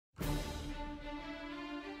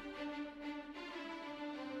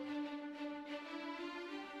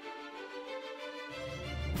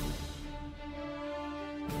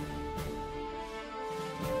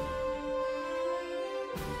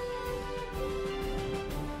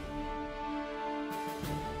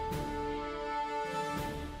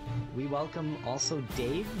welcome also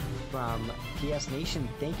Dave from PSNation.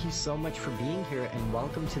 Thank you so much for being here and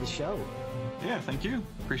welcome to the show. Yeah, thank you.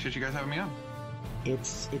 Appreciate you guys having me on.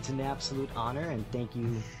 It's an absolute honor, and thank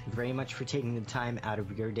you very much for taking the time out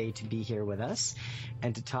of your day to be here with us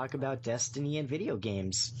and to talk about Destiny and video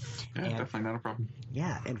games. Yeah, definitely not a problem.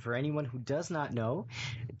 Yeah, and for anyone who does not know,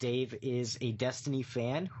 Dave is a Destiny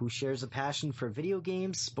fan who shares a passion for video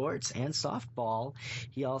games, sports, and softball.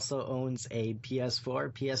 He also owns a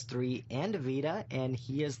PS4, PS3, and a Vita, and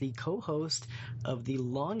he is the co-host of the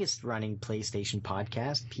longest-running PlayStation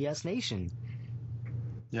podcast, PSNation.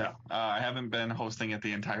 Yeah, I haven't been hosting it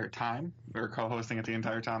the entire time, or co-hosting it the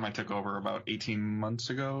entire time. I took over about 18 months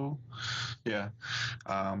ago. Yeah.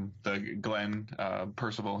 The Glenn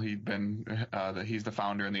Percival, he's the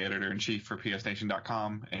founder and the editor-in-chief for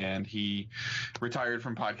PSNation.com, and he retired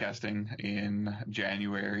from podcasting in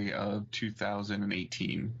January of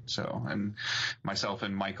 2018. So, and myself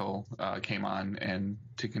and Michael came on and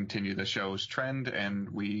to continue the show's trend, and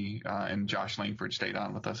we and Josh Langford stayed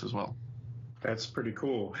on with us as well. That's pretty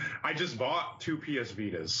cool. I just bought 2 PS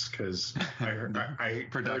Vitas because I heard that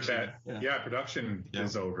production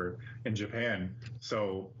is over in Japan.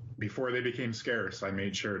 So before they became scarce, I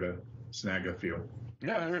made sure to snag a few.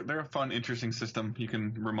 Yeah, they're a fun, interesting system. You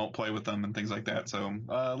can remote play with them and things like that. So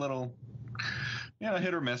a little,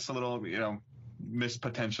 hit or miss, a little, missed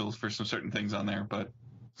potentials for some certain things on there, but.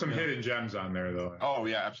 Some hidden gems on there, though. Oh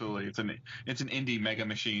yeah, absolutely. It's an indie mega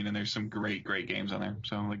machine, and there's some great games on there.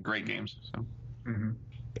 So great games. So. Mm-hmm.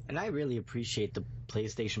 And I really appreciate the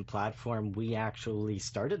PlayStation platform. We actually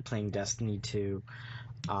started playing Destiny 2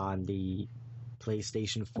 on the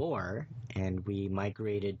PlayStation 4, and we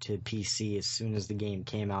migrated to PC as soon as the game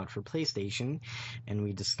came out for PlayStation, and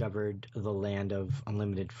we discovered the land of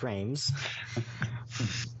unlimited frames.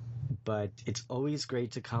 But it's always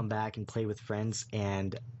great to come back and play with friends,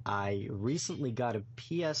 and I recently got a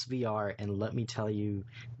PSVR, and let me tell you,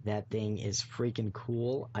 that thing is freaking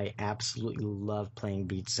cool. I absolutely love playing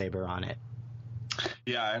Beat Saber on it.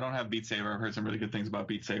 Yeah, I don't have Beat Saber. I've heard some really good things about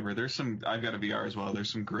Beat Saber. I've got a VR as well.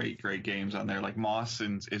 There's some great games on there. Like Moss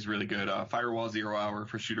is really good. Firewall Zero Hour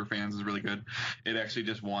for shooter fans is really good. It actually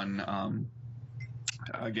just won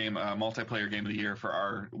a multiplayer game of the year for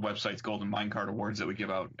our website's Golden Minecart Awards that we give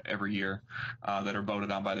out every year, that are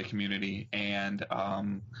voted on by the community. And what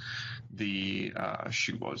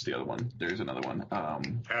was the other one? There's another one.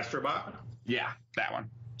 Astrobot? Yeah, that one.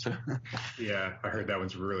 So yeah, I heard that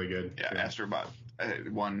one's really good. Yeah, Astrobot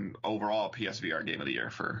won overall PSVR game of the year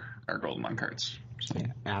for our Golden Minecarts. So. Yeah,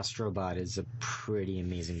 Astrobot is a pretty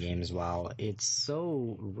amazing game as well. It's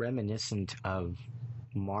so reminiscent of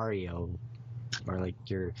Mario, or like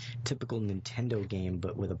your typical Nintendo game,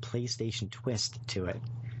 but with a PlayStation twist to it.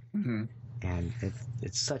 Mm-hmm. And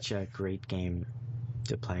it's such a great game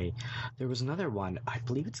to play. There was another one, I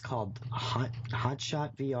believe it's called Hot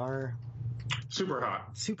Shot VR. Super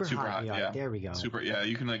Hot VR. Yeah. There we go.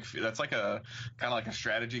 You can that's like a kind of like a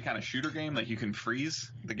strategy kind of shooter game. Like you can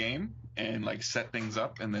freeze the game and like set things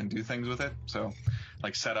up and then do things with it. So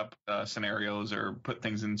like set up scenarios or put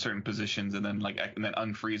things in certain positions and then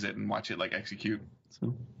unfreeze it and watch it like execute.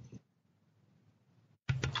 So.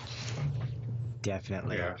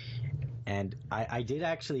 Definitely. Yeah. And I did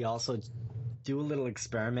actually also do a little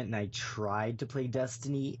experiment, and I tried to play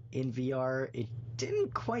Destiny in VR. It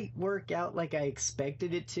didn't quite work out like I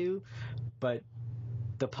expected it to, but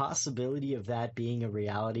the possibility of that being a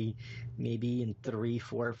reality maybe in 3,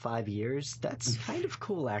 4, 5 years, that's kind of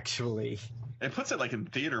cool, actually. It puts it like in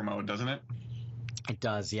theater mode, doesn't it? It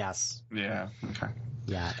does, yes. Yeah. Okay.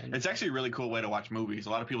 Yeah, it's actually a really cool way to watch movies. A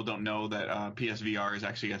lot of people don't know that PSVR is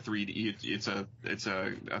actually a 3D. It's a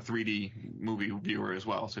 3D movie viewer as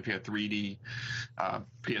well. So if you have 3D,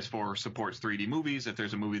 PS4 supports 3D movies. If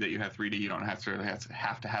there's a movie that you have 3D, you don't have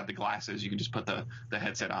to have the glasses. You can just put the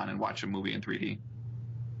headset on and watch a movie in 3D.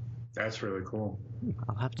 That's really cool.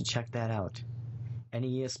 I'll have to check that out.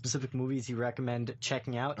 Any specific movies you recommend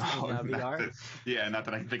checking out in VR? Not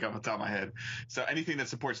that I can think of off the top of my head. So anything that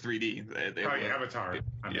supports 3D. Avatar.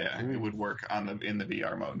 It would work in the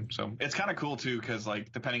VR mode. So it's kind of cool too, because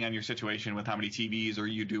like depending on your situation with how many TVs or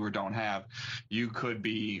you do or don't have, you could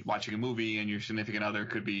be watching a movie and your significant other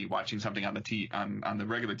could be watching something on the on the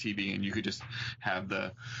regular TV, and you could just have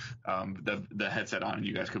the headset on and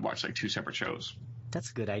you guys could watch like 2 separate shows.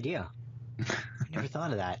 That's a good idea. I never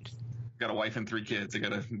thought of that. Got a wife and 3 kids. I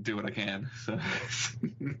gotta do what I can. So.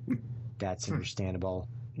 That's understandable.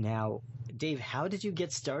 Now, Dave, how did you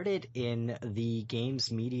get started in the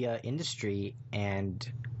games media industry, and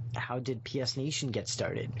how did PSNation get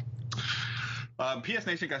started?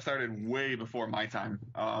 PSNation got started way before my time,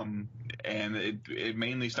 and it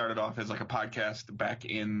mainly started off as like a podcast back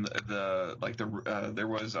in there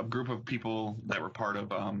was a group of people that were part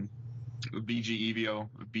of BGEVO.com.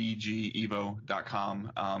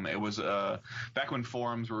 It was back when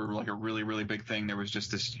forums were like a really, really big thing. There was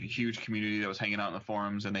just this huge community that was hanging out in the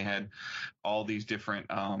forums, and they had all these different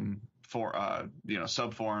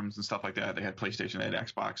sub forums and stuff like that. They had PlayStation, they had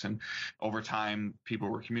Xbox, and over time people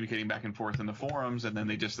were communicating back and forth in the forums, and then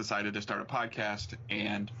they just decided to start a podcast.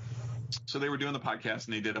 And so they were doing the podcast,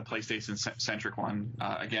 and they did a PlayStation centric one.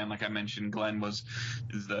 Again, like I mentioned, Glenn is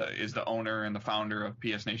the owner and the founder of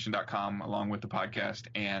PSNation.com along with the podcast,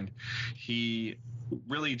 and he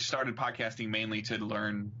really started podcasting mainly to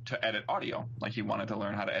learn to edit audio. Like he wanted to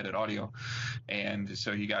learn how to edit audio, and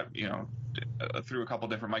so he got through a couple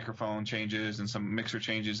different microphone changes and some mixer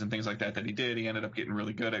changes and things like that he did. He ended up getting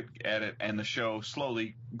really good at it, and the show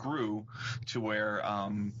slowly grew to where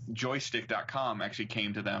joystick.com actually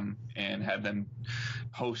came to them and had them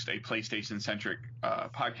host a PlayStation-centric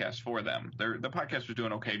podcast for them. The podcast was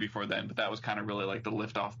doing okay before then, but that was kind of really like the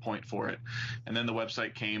liftoff point for it. And then the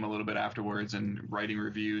website came a little bit afterwards, and writing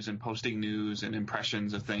reviews and posting news and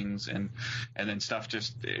impressions of things, and then stuff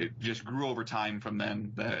just grew over time from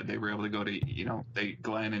then. They were able to go to,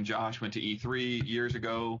 Glenn and Josh went to E3 years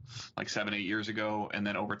ago, like 7-8 years ago, and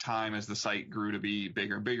then over time as the site grew to be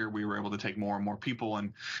bigger and bigger, we were able to take more and more people,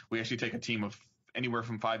 and we actually take a team of anywhere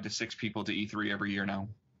from 5 to 6 people to E3 every year now.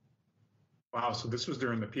 Wow, so this was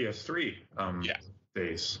during the PS3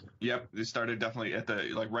 days. Yep, it started definitely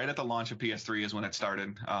right at the launch of PS3 is when it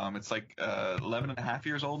started. It's like 11 and a half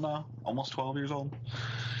years old now, almost 12 years old.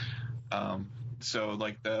 So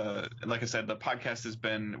like I said, the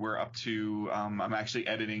podcast we're up to, I'm actually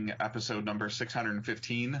editing episode number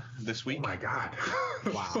 615 this week. Oh my God.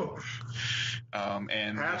 Wow.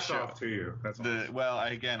 And hats off to you. That's awesome. Well,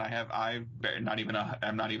 again, I'm not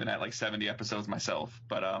even at like 70 episodes myself,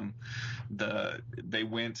 but they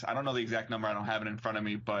went, I don't know the exact number, I don't have it in front of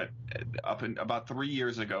me, but up in about 3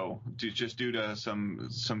 years ago, just due to some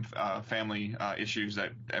family issues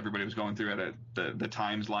that everybody was going through the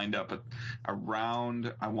times lined up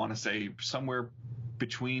around, I want to say somewhere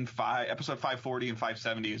between episode 540 and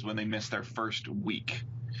 570 is when they missed their first week.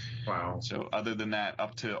 Wow. So other than that,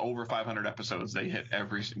 up to over 500 episodes, we hit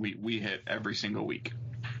every single week.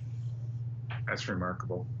 That's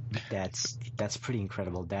remarkable. That's pretty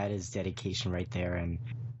incredible. That is dedication right there, and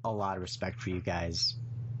a lot of respect for you guys.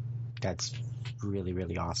 That's really,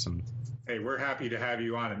 really awesome. Hey, we're happy to have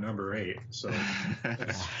you on at number 8. So.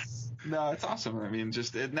 No, it's awesome. I mean,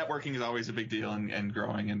 networking is always a big deal, and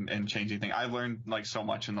growing and changing things. I've learned like so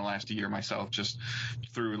much in the last year myself, just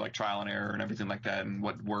through like trial and error and everything like that, and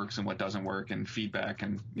what works and what doesn't work, and feedback,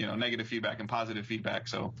 and negative feedback and positive feedback.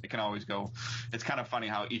 So it can always go. It's kind of funny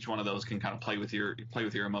how each one of those can kind of play with your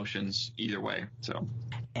emotions either way. So.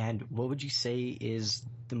 And what would you say is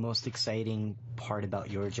the most exciting part about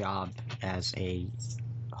your job as a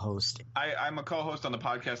host? I'm a co-host on the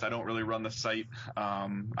podcast. I don't really run the site.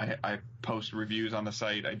 I post reviews on the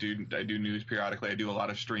site. I do news periodically. I do a lot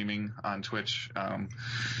of streaming on Twitch, on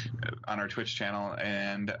our Twitch channel.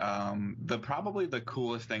 And probably the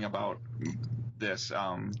coolest thing about this,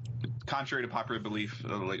 contrary to popular belief,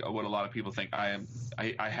 like what a lot of people think, I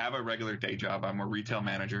have a regular day job. I'm a retail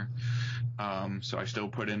manager. So I still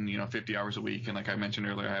put in 50 hours a week, and like I mentioned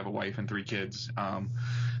earlier, I have a wife and 3 kids.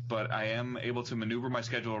 But I am able to maneuver my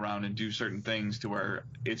schedule around and do certain things to where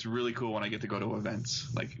it's really cool when I get to go to events,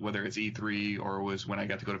 like whether it's E3 or was when I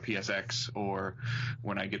got to go to PSX, or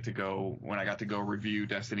when I got to go review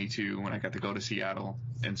Destiny 2, when I got to go to Seattle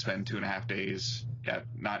and spend 2.5 days at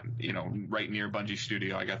right near Bungie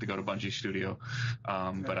Studio. I got to go to Bungie Studio,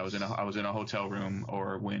 nice. But I was in a hotel room,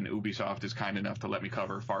 or when Ubisoft is kind enough to let me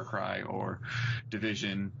cover Far Cry or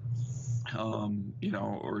Division.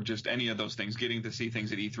 Or just any of those things, getting to see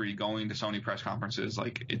things at E3, going to Sony press conferences.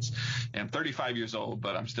 Like I'm 35 years old,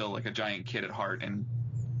 but I'm still like a giant kid at heart, and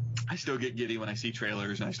I still get giddy when I see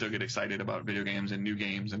trailers, and I still get excited about video games and new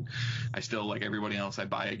games, and I still, like everybody else, I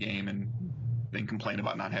buy a game and then complain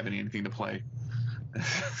about not having anything to play.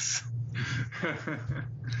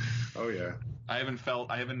 Oh yeah. I've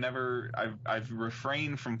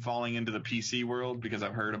refrained from falling into the PC world because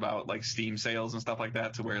I've heard about like Steam sales and stuff like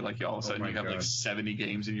that, to where like all of a sudden you have like 70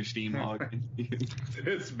 games in your Steam log.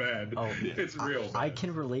 It's bad. Oh, it's real bad. I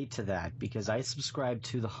can relate to that because I subscribe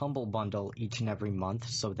to the Humble Bundle each and every month,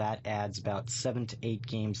 so that adds about 7 to 8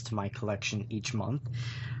 games to my collection each month.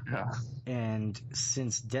 Yeah. And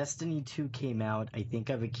since Destiny 2 came out, I think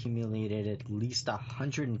I've accumulated at least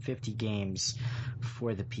 150 games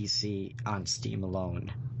for the PC on Steam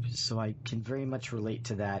alone. So I can very much relate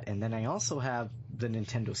to that. And then I also have the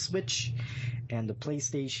Nintendo Switch and the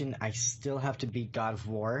PlayStation. I still have to beat God of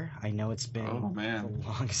War. I know it's been the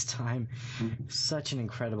longest time. Such an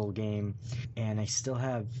incredible game. And I still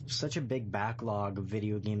have such a big backlog of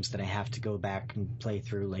video games that I have to go back and play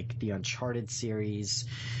through, like the Uncharted series,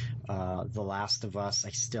 The Last of Us.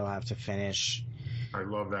 I still have to finish. I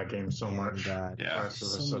love that game so much. Last of Us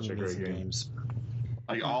is such a great game.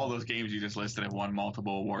 Like all those games you just listed have won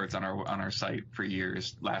multiple awards on our site for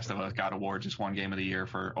years. Last of Us got award, just won Game of the Year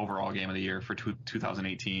for overall Game of the Year for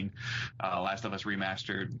 2018. Last of Us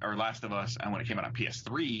Remastered, or Last of Us, and when it came out on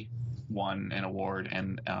PS3, won an award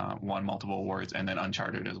and won multiple awards, and then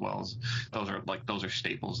Uncharted as well. Those are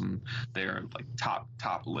staples, and they're like top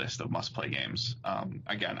list of must play games.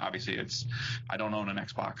 Again, obviously I don't own an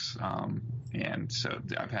Xbox, and so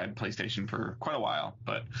I've had PlayStation for quite a while,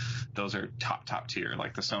 but those are top tier.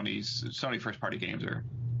 Like the Sony first party games are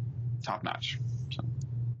top notch. So.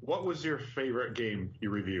 What was your favorite game you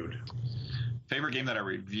reviewed? Favorite game that I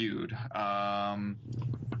reviewed? Or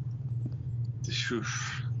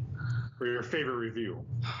your favorite review?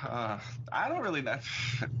 I don't really. That's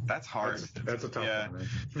hard. That's a tough one.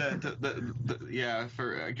 Right?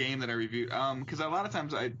 For a game that I reviewed, because a lot of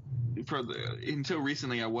times until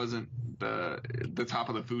recently I wasn't the top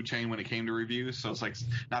of the food chain when it came to reviews. So it's like,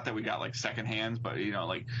 not that we got like second hands, but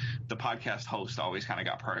like the podcast host always kind of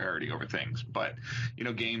got priority over things. But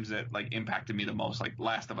games that like impacted me the most, like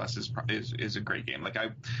Last of Us is a great game. Like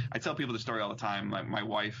I tell people the story all the time. Like my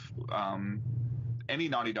wife, any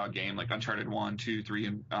Naughty Dog game, like Uncharted 1, 2,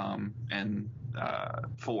 3, and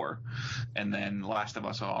 4, and then Last of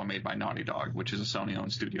Us are all made by Naughty Dog, which is a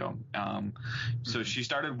Sony-owned studio. So she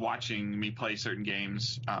started watching me play certain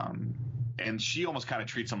games, and she almost kind of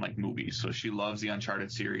treats them like movies. So she loves the Uncharted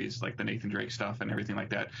series, like the Nathan Drake stuff and everything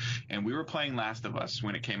like that. And we were playing Last of Us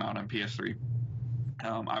when it came out on PS3.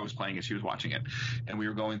 I was playing it, she was watching it, and we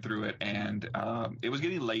were going through it, and it was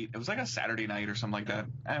getting late. It was like a Saturday night or something like that.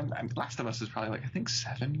 And Last of Us is probably like, I think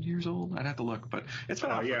 7 years old. I'd have to look, but it's been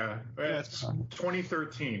out. It's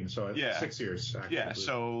 2013, so 6 years. Yeah,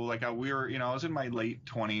 so like we were, I was in my late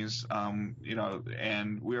 20s, and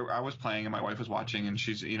I was playing, and my wife was watching, and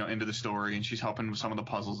she's, into the story, and she's helping with some of the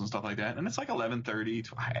puzzles and stuff like that. And it's like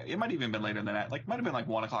 11:30. It might even been later than that. Like might have been like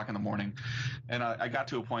 1 o'clock in the morning. And I got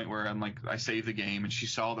to a point where I'm like, I saved the game, and she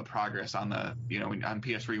saw the progress on the, on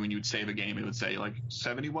PS3 when you would save a game, it would say like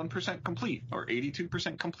 71% complete or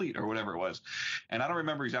 82% complete or whatever it was. And I don't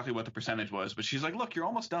remember exactly what the percentage was, but she's like, look, you're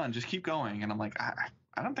almost done. Just keep going. And I'm like,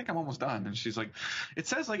 I don't think I'm almost done. And she's like, it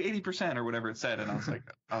says like 80% or whatever it said. And I was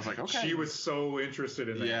like, okay. She was so interested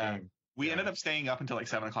in that game. We ended up staying up until like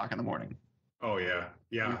 7 o'clock in the morning. Oh yeah,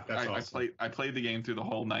 that's awesome. I played the game through the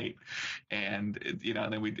whole night, and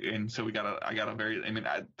then so I got a very. I mean,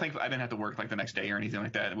 I think I didn't have to work like the next day or anything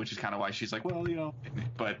like that, which is kind of why she's like, well,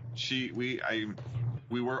 but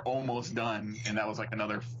we were almost done, and that was like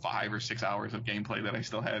another 5 or 6 hours of gameplay that I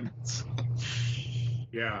still had.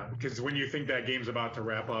 Yeah, because when you think that game's about to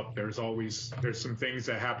wrap up, there's some things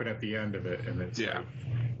that happen at the end of it, and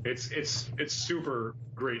it's super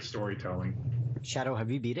great storytelling. Shadow,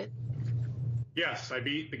 have you beat it? Yes, I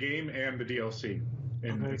beat the game and the DLC,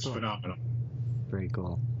 and it's phenomenal. Very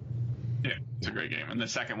cool. Yeah, it's a great game, and the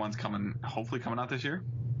second one's hopefully coming out this year.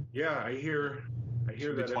 Yeah, I hear that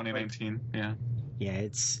 2019. Yeah,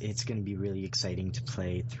 it's going to be really exciting to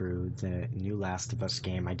play through the new Last of Us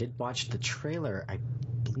game. I did watch the trailer. I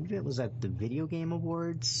believe it was at the Video Game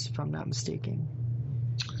Awards, if I'm not mistaken.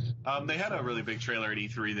 They had a really big trailer at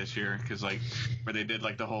E3 this year, because like where they did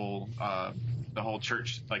like the whole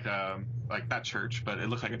church, like not church, but it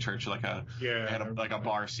looked like a church, they had like a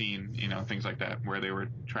bar scene, things like that, where they were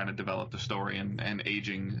trying to develop the story and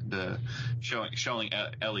aging showing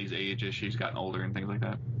Ellie's age as she's gotten older and things like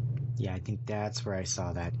that. Yeah, I think that's where I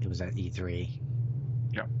saw that. It was at E3.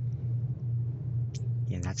 Yeah.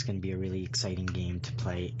 Yeah, that's going to be a really exciting game to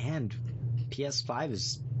play, and PS5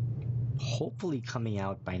 is hopefully coming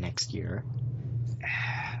out by next year.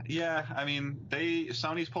 Yeah, I mean,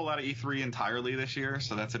 Sony's pulled out of E3 entirely this year,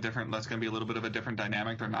 so that's going to be a little bit of a different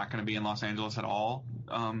dynamic. They're not going to be in Los Angeles at all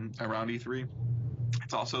around E3.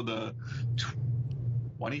 It's also the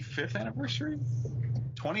 25th anniversary,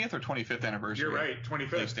 20th or 25th anniversary. You're right, 25th.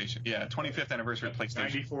 PlayStation. Yeah, 25th anniversary of PlayStation.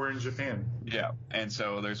 94 in Japan. Yeah, and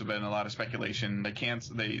so there's been a lot of speculation. They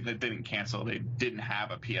didn't cancel. They didn't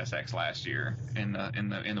have a PSX last year in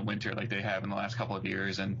the winter like they have in the last couple of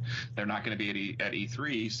years, and they're not going to be at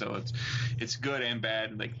E3. So it's good and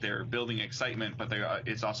bad. Like, they're building excitement, but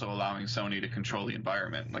it's also allowing Sony to control the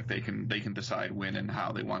environment. Like, they can decide when and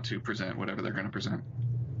how they want to present whatever they're going to present.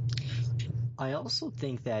 I also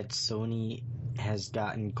think that Sony has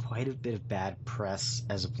gotten quite a bit of bad press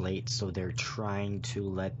as of late, so they're trying to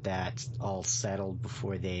let that all settle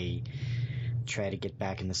before they try to get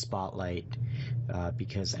back in the spotlight,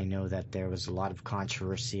 because I know that there was a lot of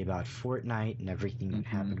controversy about Fortnite and everything that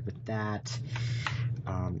happened with that,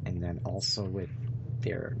 and then also with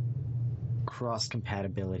their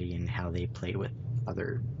cross-compatibility and how they play with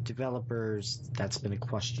other developers. That's been a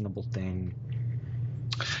questionable thing.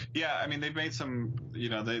 Yeah, I mean, they've made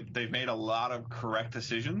they've made a lot of correct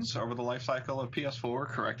decisions over the life cycle of PS4,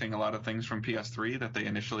 correcting a lot of things from PS3 that they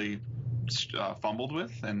initially fumbled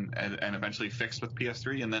with and eventually fixed with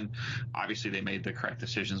PS3, and then obviously they made the correct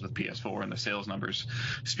decisions with PS4, and the sales numbers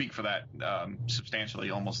speak for that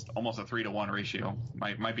substantially. Almost a 3-to-1 ratio.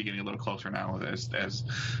 Might be getting a little closer now as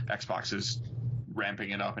Xbox is ramping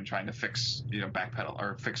it up and trying to fix, backpedal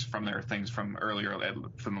or fix from their things from earlier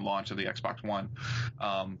from the launch of the Xbox One.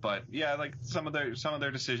 But yeah, like some of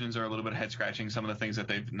their decisions are a little bit head scratching. Some of the things that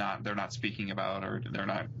they're not speaking about, or they're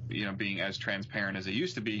not, being as transparent as they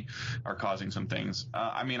used to be, are causing some things.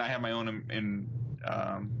 I mean, I have my own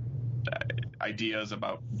ideas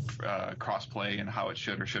about crossplay and how it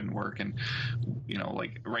should or shouldn't work, and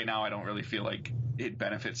like right now I don't really feel like it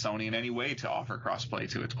benefits Sony in any way to offer crossplay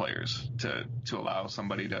to its players, to allow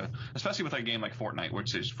somebody to, especially with a game like Fortnite,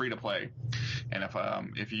 which is free to play, and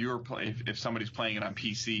if somebody's playing it on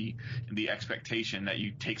PC, the expectation that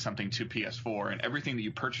you take something to PS4 and everything that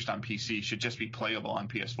you purchased on PC should just be playable on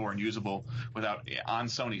PS4 and usable on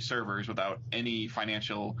Sony servers without any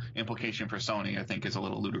financial implication for Sony, I think is a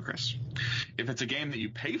little ludicrous. If it's a game that you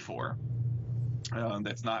pay for,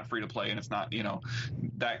 that's not free to play, and it's not,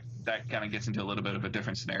 that kind of gets into a little bit of a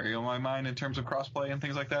different scenario in my mind in terms of crossplay and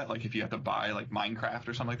things like that. Like if you have to buy like Minecraft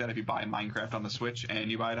or something like that, if you buy Minecraft on the Switch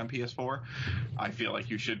and you buy it on PS4, I feel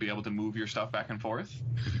like you should be able to move your stuff back and forth,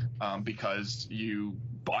 because you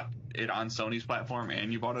bought it on Sony's platform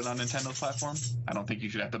and you bought it on Nintendo's platform. I don't think you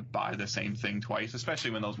should have to buy the same thing twice,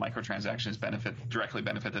 especially when those microtransactions directly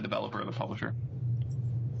benefit the developer or the publisher.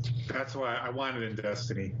 That's why I wanted in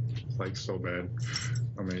Destiny, like, so bad.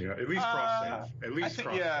 I mean, at least cross-save. At least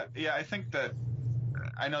cross-save. Yeah, I think that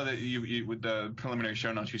I know that you with the preliminary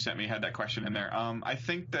show notes you sent me had that question in there. I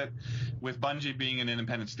think that with Bungie being an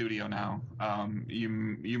independent studio now,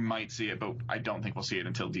 you might see it, but I don't think we'll see it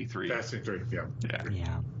until D3. That's D3, yeah.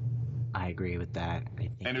 Yeah. I agree with that.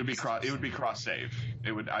 And it would be cross save.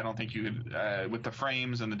 I don't think you could, with the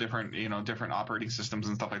frames and the different operating systems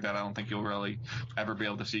and stuff like that, I don't think you'll really ever be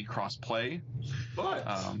able to see cross play. But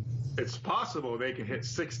it's possible they can hit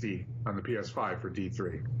 60 on the PS5 for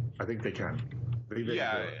D3. I think they can.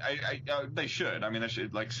 They should. I mean, they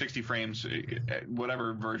should, like 60 frames,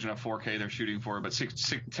 whatever version of 4K they're shooting for, but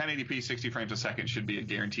 1080p 60 frames a second should be a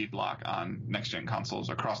guaranteed block on next gen consoles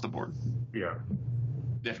across the board. Yeah.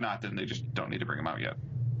 If not, then they just don't need to bring them out yet.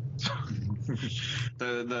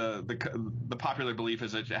 The popular belief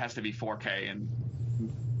is that it has to be 4K, and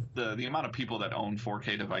the amount of people that own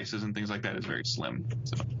 4K devices and things like that is very slim.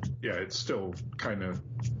 So. Yeah, it's still kind of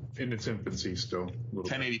in its infancy still.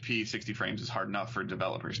 1080p 60 frames is hard enough for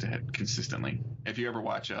developers to hit consistently. If you ever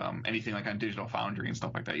watch anything like on Digital Foundry and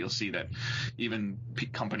stuff like that, you'll see that even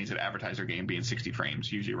companies that advertise their game being 60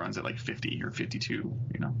 frames usually runs at like 50 or 52.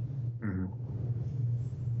 Mm-hmm.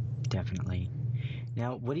 Definitely.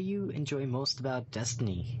 Now, what do you enjoy most about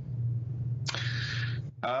Destiny?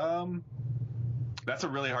 That's a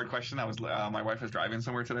really hard question. I was my wife was driving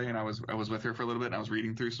somewhere today, and I was with her for a little bit, and I was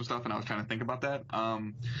reading through some stuff, and I was trying to think about that.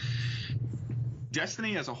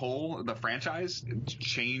 Destiny as a whole, the franchise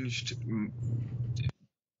changed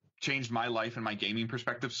my life and my gaming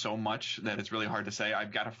perspective so much that it's really hard to say.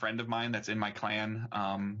 I've got a friend of mine that's in my clan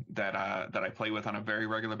that I play with on a very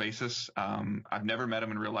regular basis. I've never met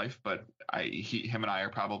him in real life, but him and I are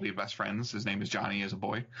probably best friends. His name is Johnny as a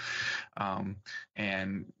boy.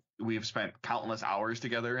 And we have spent countless hours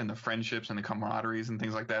together, and the friendships and the camaraderies and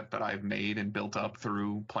things like that I've made and built up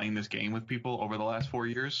through playing this game with people over the last 4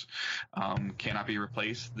 years cannot be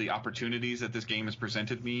replaced. The opportunities that this game has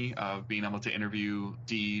presented me of being able to interview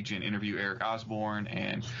Deej and interview Eric Osborne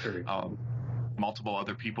and multiple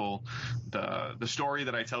other people. The story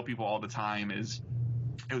that I tell people all the time is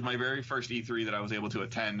it was my very first E3 that I was able to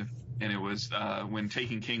attend and it was when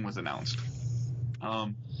Taken King was announced.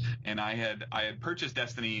 And I had purchased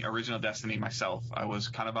original Destiny myself. I was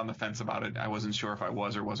kind of on the fence about it. I wasn't sure if I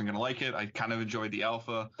was or wasn't going to like it. I kind of enjoyed the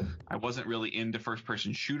alpha. I wasn't really into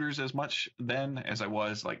first-person shooters as much then as I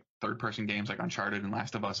was like third-person games like Uncharted and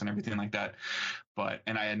Last of Us and everything like that.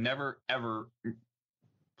 And I had never, ever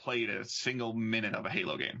played a single minute of a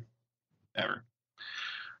Halo game, ever.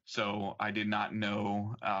 So I did not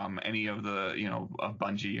know any of the, of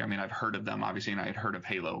Bungie. I mean, I've heard of them, obviously, and I had heard of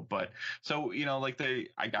Halo. But so,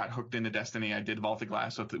 I got hooked into Destiny. I did Vault of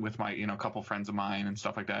Glass with my, couple friends of mine and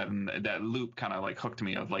stuff like that. And that loop kind of like hooked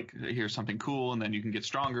me of like, here's something cool. And then you can get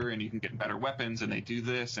stronger and you can get better weapons and they do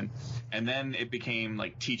this. And then it became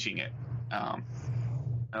like teaching it.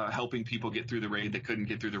 Helping people get through the raid that couldn't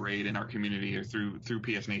get through the raid in our community or through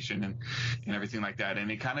PSNation and everything like that. And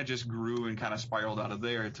it kind of just grew and kind of spiraled out of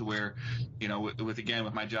there to where,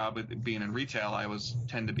 with my job being in retail, I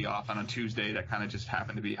tend to be off on a Tuesday. That kind of just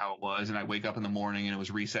happened to be how it was. And I wake up in the morning and it was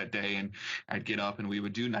reset day and I'd get up and we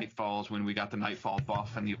would do Nightfalls when we got the Nightfall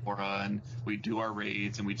buff and the aura, and we'd do our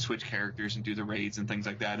raids and we'd switch characters and do the raids and things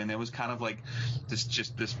like that. And it was kind of like this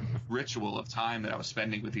ritual of time that I was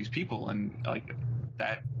spending with these people, and like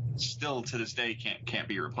that still to this day can't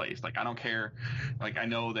be replaced. Like, I don't care. Like, I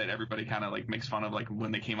know that everybody kind of like makes fun of like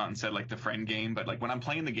when they came out and said like the friend game, but like when I'm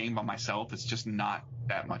playing the game by myself, it's just not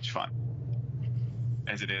that much fun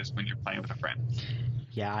as it is when you're playing with a friend.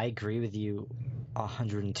 Yeah, I agree with you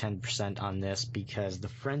 110% on this, because the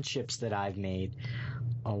friendships that I've made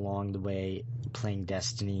along the way playing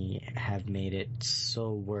Destiny have made it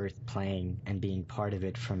so worth playing and being part of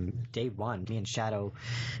it from day one. Me and Shadow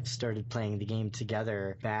started playing the game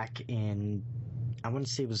together back in, I want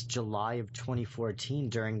to say it was July of 2014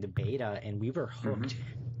 during the beta, and we were hooked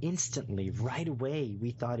instantly, right away. We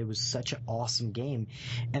thought it was such an awesome game.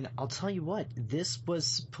 And I'll tell you what, this was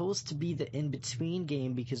supposed to be the in-between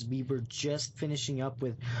game, because we were just finishing up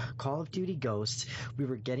with Call of Duty Ghosts. We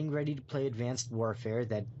were getting ready to play Advanced Warfare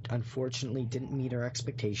that unfortunately didn't meet our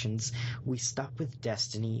expectations. We stuck with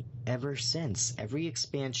Destiny ever since. Every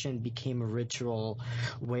expansion became a ritual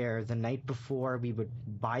where the night before we would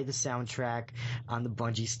buy the soundtrack on the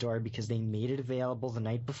Bungie store because they made it available the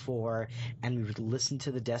night before, and we would listen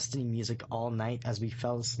to the Destiny music all night as we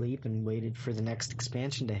fell asleep and waited for the next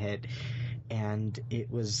expansion to hit. And it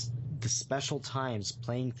was the special times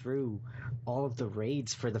playing through all of the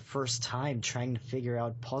raids for the first time, trying to figure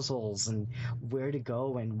out puzzles and where to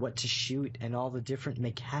go and what to shoot and all the different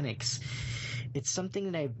mechanics. It's something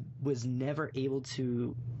that I was never able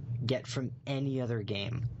to get from any other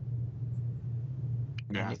game.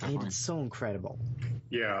 Yeah, and it made it so incredible.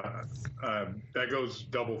 Yeah, that goes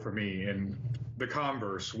double for me. And the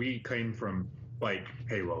converse, we came from like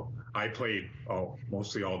Halo. I played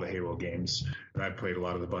mostly all the Halo games, and I played a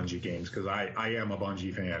lot of the Bungie games because I am a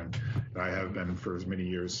Bungie fan. I have been for as many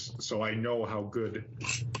years, so I know how good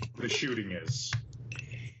the shooting is.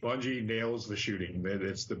 Bungie nails the shooting.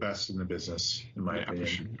 It's the best in the business, in my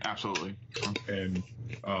opinion. Absolutely. And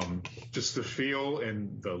just the feel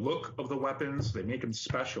and the look of the weapons, they make them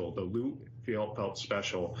special. The loot felt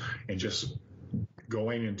special, and just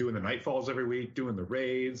going and doing the Nightfalls every week, doing the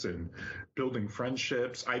raids and building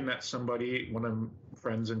friendships. I met somebody, one of my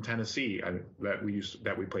friends in Tennessee that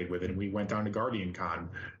we played with, and we went down to Guardian Con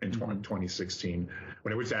in 2016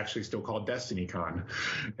 when it was actually still called Destiny Con,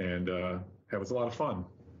 and that was a lot of fun.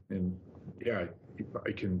 And yeah,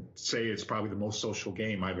 I can say it's probably the most social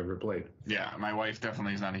game I've ever played. Yeah, my wife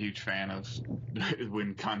definitely is not a huge fan of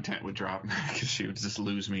when content would drop, because she would just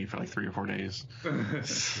lose me for like 3 or 4 days.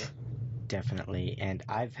 Definitely. And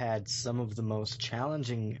I've had some of the most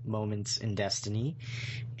challenging moments in Destiny,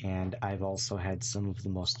 and I've also had some of the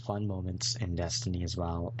most fun moments in Destiny as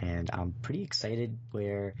well. And I'm pretty excited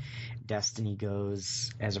where Destiny goes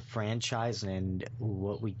as a franchise and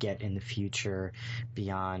what we get in the future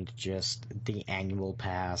beyond just the annual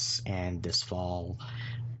pass and this fall.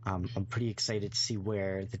 I'm pretty excited to see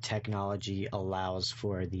where the technology allows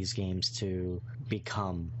for these games to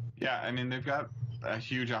become. Yeah, I mean, they've got a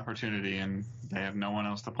huge opportunity, and they have no one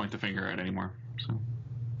else to point the finger at anymore. So.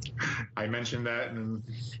 I mentioned that in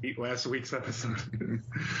last week's episode.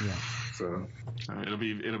 Yeah. So it'll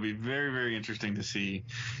be very, very interesting to see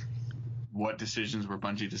what decisions were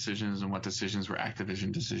Bungie decisions and what decisions were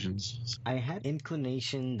Activision decisions. I had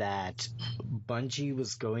inclination that Bungie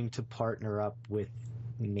was going to partner up with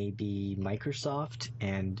maybe Microsoft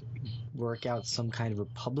and work out some kind of a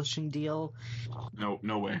publishing deal?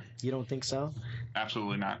 No way. You don't think so?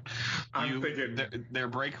 Absolutely not. I'm thinking their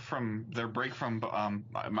break from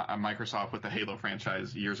Microsoft with the Halo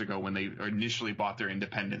franchise years ago, when they initially bought their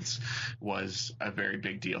independence, was a very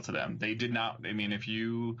big deal to them. They did not. I mean, if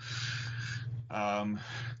you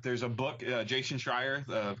there's a book, Jason Schreier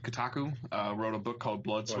of Kotaku wrote a book called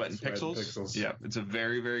Blood, Sweat, and Pixels. Yeah, it's a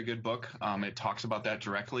very, very good book. It talks about that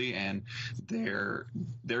directly, and their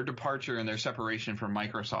departure and their separation from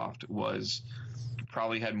Microsoft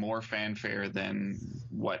probably had more fanfare than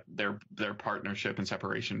what their partnership and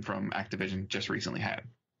separation from Activision just recently had.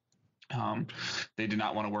 They did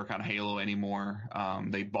not want to work on Halo anymore.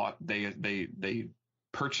 They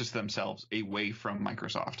purchase themselves away from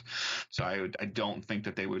Microsoft. So I don't think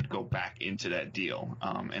that they would go back into that deal.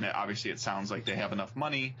 And obviously it sounds like they have enough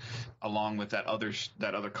money, along with that other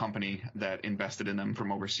company that invested in them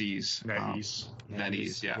from overseas.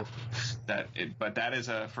 NetEase, yeah. But that is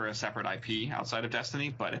for a separate IP outside of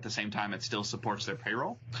Destiny, but at the same time it still supports their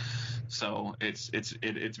payroll. So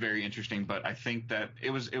it's very interesting, but I think that it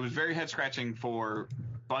was very head scratching for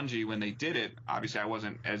Bungie when they did it. Obviously, I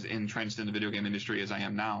wasn't as entrenched in the video game industry as I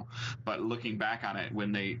am now, but looking back on it,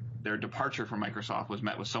 when their departure from Microsoft was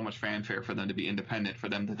met with so much fanfare for them to be independent, for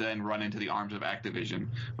them to then run into the arms of Activision,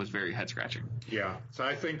 was very head scratching. Yeah, so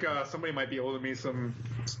I think somebody might be able to make some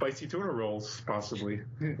spicy tuna rolls possibly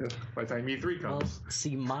by the time E3 comes. Well,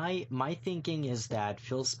 see, my thinking is that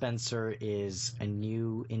Phil Spencer is a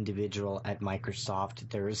new individual at Microsoft.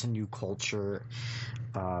 There is a new culture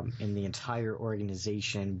in the entire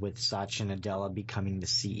organization, with Satya Nadella becoming the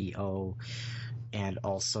CEO, and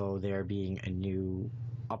also there being a new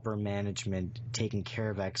upper management taking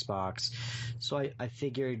care of Xbox. So I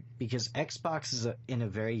figured, because Xbox is in a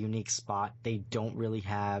very unique spot, they don't really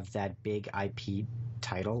have that big IP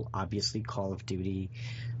title. Obviously, Call of Duty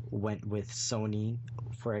went with Sony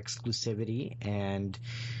for exclusivity, and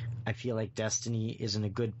I feel like Destiny is in a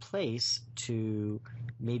good place to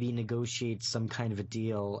maybe negotiate some kind of a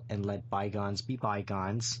deal and let bygones be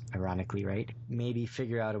bygones, ironically, right? Maybe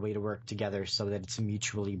figure out a way to work together so that it's a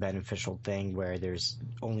mutually beneficial thing where there's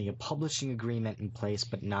only a publishing agreement in place,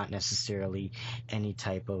 but not necessarily any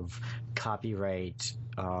type of copyright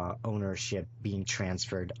ownership being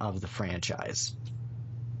transferred of the franchise.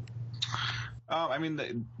 I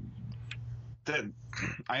mean,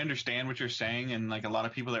 I understand what you're saying, and like a lot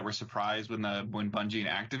of people that were surprised when Bungie and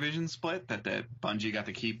Activision split, that Bungie got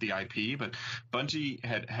to keep the IP, but Bungie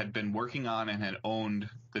had been working on and had owned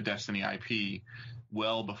the Destiny IP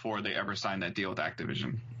well before they ever signed that deal with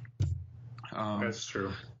Activision. That's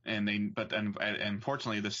true. And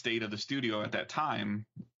unfortunately, the state of the studio at that time,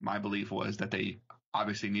 my belief was that they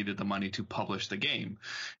obviously needed the money to publish the game,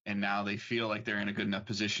 and now they feel like they're in a good enough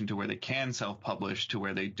position to where they can self-publish, to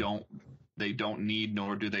where they don't need,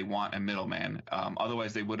 nor do they want, a middleman.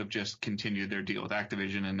 Otherwise, they would have just continued their deal with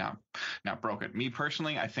Activision and not broke it. Me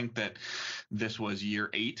personally, I think that this was year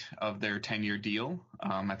 8 of their 10-year deal.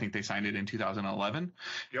 I think they signed it in 2011,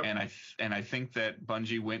 yep. And I think that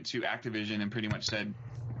Bungie went to Activision and pretty much said,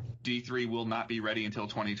 D3 will not be ready until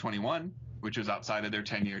 2021. Which was outside of their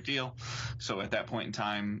 10-year deal. So at that point in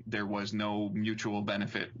time, there was no mutual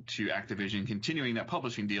benefit to Activision continuing that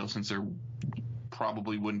publishing deal, since there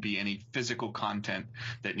probably wouldn't be any physical content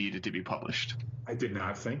that needed to be published. I did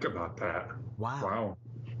not think about that. Wow.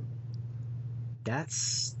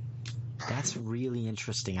 That's really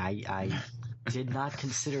interesting. I did not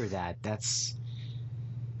consider that. That's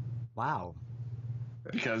wow.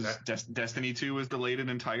 Because Destiny 2 was delayed an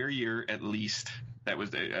entire year at least. That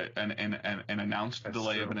was an announced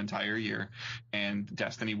delay of an entire year, and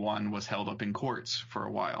Destiny 1 was held up in courts for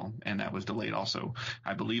a while, and that was delayed also.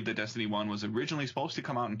 I believe that Destiny 1 was originally supposed to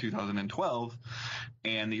come out in 2012,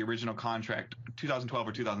 and the original contract, 2012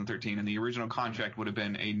 or 2013, and the original contract would have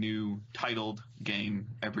been a new titled game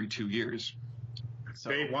every 2 years. So,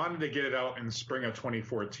 they wanted to get it out in spring of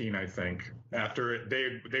 2014, I think. After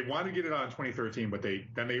they wanted to get it out in 2013, but they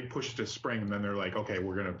pushed to spring, and then they're like, okay,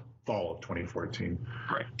 we're gonna fall of 2014.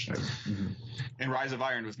 Right. Mm-hmm. And Rise of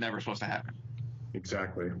Iron was never supposed to happen.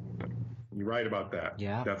 Exactly. You're right about that.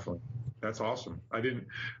 Yeah. Definitely. That's awesome.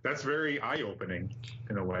 That's very eye-opening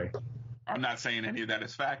in a way. I'm not saying any of that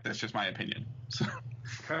is fact. That's just my opinion. So.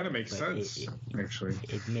 Kind of makes sense, actually.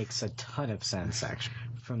 It makes a ton of sense, actually.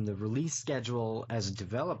 From the release schedule as a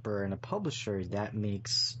developer and a publisher, that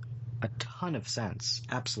makes a ton of sense.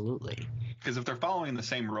 Absolutely. Because if they're following the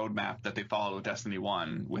same roadmap that they followed with Destiny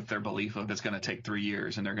 1, with their belief of it's going to take 3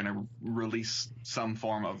 years and they're going to release some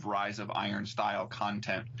form of Rise of Iron style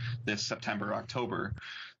content this September, October,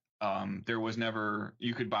 there was never,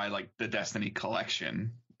 you could buy like the Destiny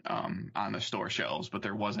collection on the store shelves, but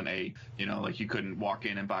there wasn't like you couldn't walk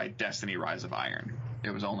in and buy Destiny Rise of Iron. It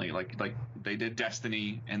was only like they did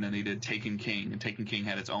Destiny, and then they did Taken King, and Taken King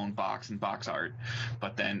had its own box and box art,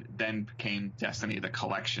 but then came Destiny the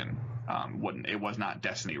collection. It was not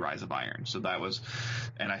Destiny Rise of Iron. So that was,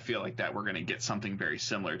 and I feel like that we're going to get something very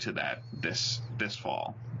similar to that this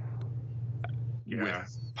fall. Yeah.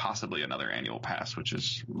 With possibly another annual pass, which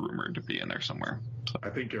is rumored to be in there somewhere. So. I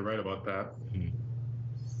think you're right about that.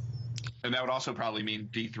 And that would also probably mean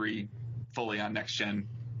D3 fully on next gen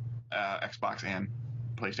Xbox and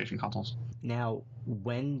PlayStation consoles. Now,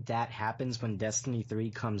 when that happens, when Destiny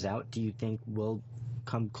 3 comes out, do you think we'll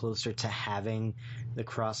come closer to having the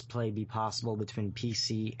crossplay be possible between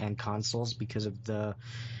PC and consoles because of the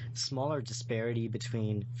smaller disparity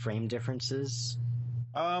between frame differences?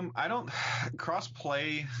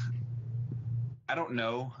 Crossplay, I don't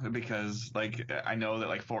know, because I know that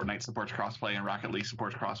Fortnite supports crossplay and Rocket League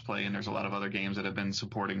supports crossplay, and there's a lot of other games that have been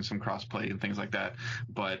supporting some crossplay and things like that.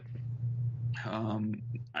 But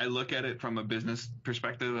I look at it from a business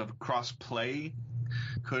perspective of crossplay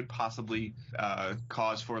could possibly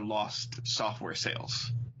cause for lost software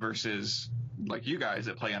sales versus like you guys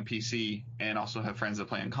that play on PC and also have friends that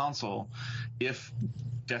play on console. If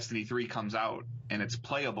Destiny 3 comes out and it's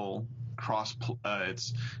playable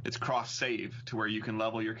it's cross save to where you can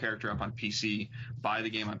level your character up on PC, buy the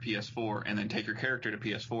game on PS4, and then take your character to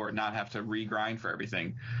PS4 and not have to regrind for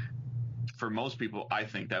everything. For most people, I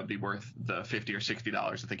think that would be worth the $50 or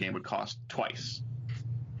 $60 that the game would cost twice.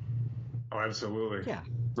 Oh, absolutely. Yeah.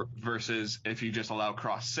 Versus if you just allow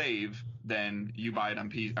cross save, then you buy it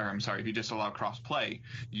on if you just allow cross play,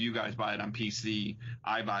 you guys buy it on PC,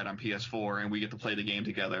 I buy it on PS4, and we get to play the game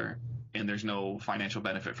together, and there's no financial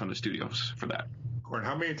benefit from the studios for that. Corn,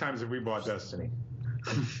 how many times have we bought Destiny?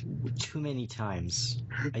 Too many times.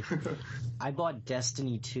 I bought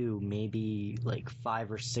Destiny 2 maybe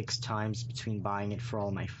 5 or 6 times between buying it for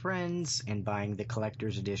all my friends and buying the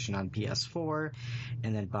collector's edition on PS4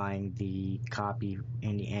 and then buying the copy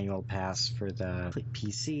and the annual pass for the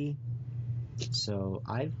PC. So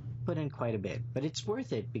I've put in quite a bit, but it's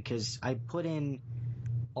worth it because I put in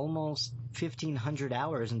almost 1,500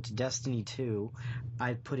 hours into Destiny 2.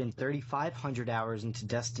 I've put in 3,500 hours into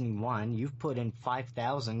Destiny 1. You've put in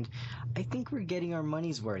 5,000. I think we're getting our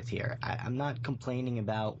money's worth here. I'm not complaining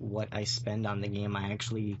about what I spend on the game. I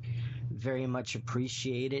actually very much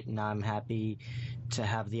appreciate it, and I'm happy to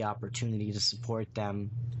have the opportunity to support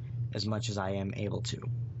them as much as I am able to.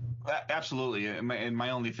 Absolutely. And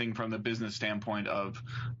my only thing from the business standpoint of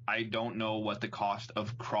I don't know what the cost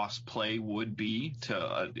of cross-play would be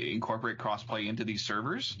to incorporate cross-play into these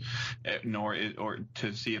servers, or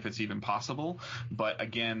to see if it's even possible. But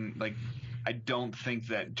again, I don't think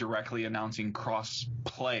that directly announcing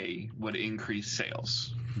cross-play would increase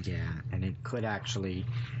sales. Yeah, and it could actually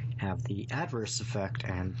have the adverse effect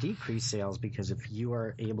and decrease sales, because if you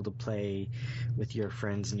are able to play with your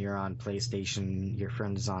friends and you're on PlayStation, your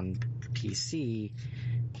friend is on PC,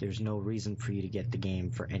 there's no reason for you to get the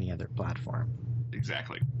game for any other platform.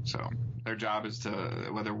 Exactly. So their job is to,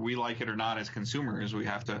 whether we like it or not as consumers, we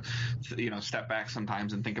have to, step back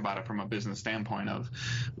sometimes and think about it from a business standpoint of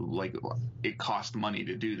it costs money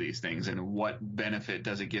to do these things, and what benefit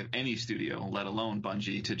does it give any studio, let alone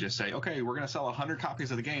Bungie, to just say, okay, we're going to sell 100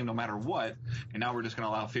 copies of the game no matter what, and now we're just going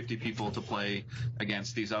to allow 50 people to play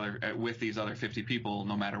against with these other 50 people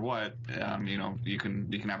no matter what. You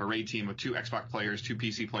can have a raid team of 2 Xbox players, 2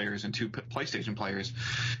 PC players, and 2 PlayStation players,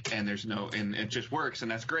 and it just works,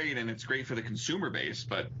 and that's great, and it's great for the consumer base,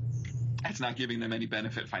 but it's not giving them any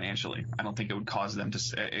benefit financially. I don't think it would cause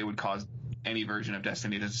any version of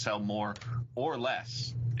Destiny to sell more or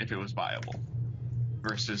less if it was viable,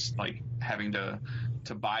 versus having to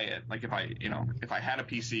buy it. If I had a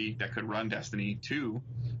PC that could run Destiny 2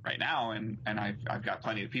 right now, and I've got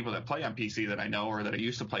plenty of people that play on PC that I know or that I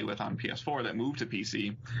used to play with on PS4 that moved to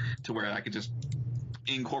PC, to where I could just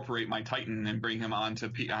incorporate my Titan and bring him onto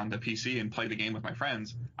PC and play the game with my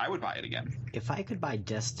friends, I would buy it again. If I could buy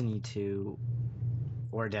Destiny 2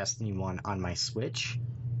 or Destiny 1 on my Switch,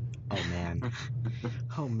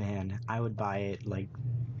 oh man, I would buy it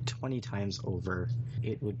 20 times over.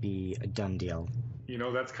 It would be a done deal.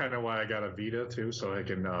 That's kind of why I got a Vita too, so I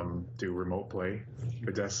can do remote play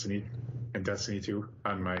with Destiny and Destiny 2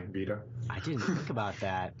 on my Vita. I didn't think about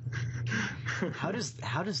that. How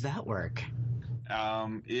does that work?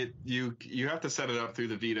 You have to set it up through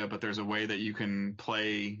the Vita, but there's a way that you can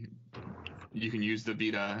play. You can use the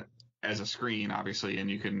Vita as a screen, obviously, and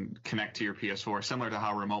you can connect to your PS4, similar to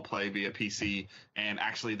how remote play via PC and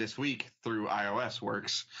actually this week through iOS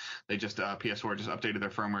works. They just PS4 just updated their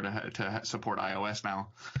firmware to support iOS now.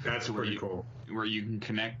 That's pretty cool. Where you can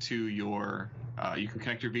connect to your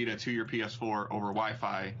Vita to your PS4 over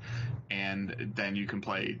Wi-Fi, and then you can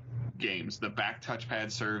play games. The back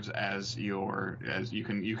touchpad serves as you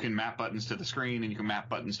can map buttons to the screen, and you can map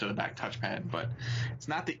buttons to the back touchpad, but it's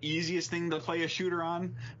not the easiest thing to play a shooter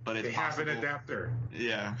on, but it's possible. They have an adapter.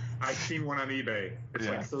 Yeah. I've seen one on eBay. It's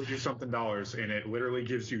like $30-something, and it literally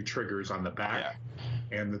gives you triggers on the back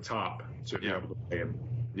and the top to be able to play them.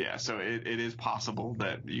 Yeah, so it is possible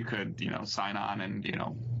that you could, sign on and,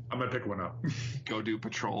 I'm going to pick one up. Go do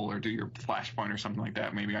patrol or do your flashpoint or something like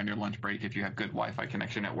that, maybe on your lunch break if you have good Wi-Fi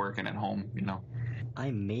connection at work and at home,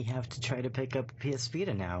 I may have to try to pick up a PS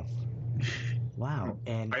Vita now. Wow.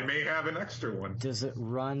 And I may have an extra one. Does it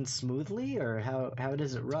run smoothly, or how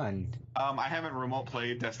does it run? I haven't remote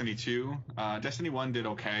played Destiny 2. Destiny 1 did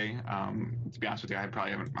okay. To be honest with you, I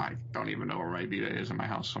don't even know where my Vita is in my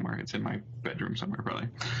house somewhere. It's in my bedroom somewhere probably.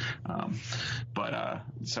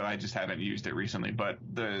 So I just haven't used it recently. But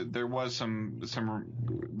there was some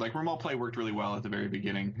like remote play worked really well at the very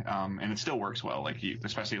beginning, and it still works well.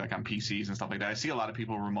 Especially like on PCs and stuff like that. I see a lot of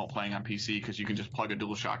people remote playing on PC because you can just plug a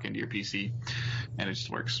DualShock into your PC, and it just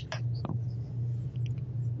works. So.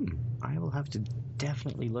 I will have to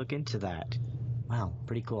definitely look into that. Wow,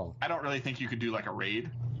 pretty cool. I don't really think you could do like a raid.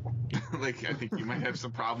 I think you might have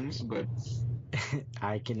some problems, but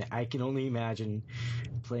I can only imagine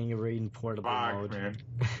playing a raid in portable mode. Man.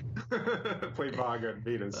 Play VOG on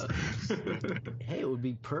Vitas. Hey, it would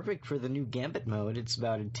be perfect for the new Gambit mode. It's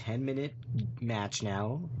about a 10-minute match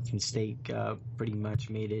now. Since they pretty much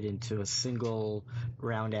made it into a single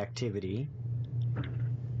round activity.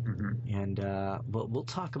 Mm-hmm. And we'll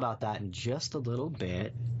talk about that in just a little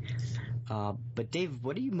bit. But Dave,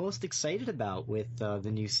 what are you most excited about with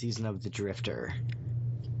the new season of The Drifter?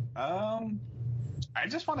 I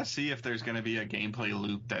just want to see if there's going to be a gameplay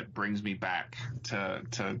loop that brings me back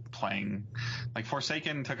to playing. Like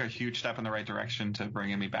Forsaken took a huge step in the right direction to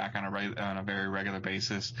bringing me back on a very regular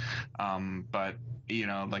basis. But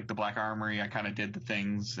like the Black Armory, I kind of did the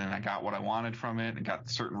things and I got what I wanted from it and got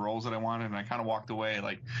certain roles that I wanted, and I kind of walked away.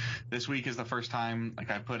 Like this week is the first time I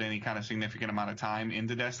put any kind of significant amount of time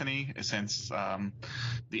into Destiny since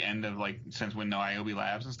the end of since when No IOB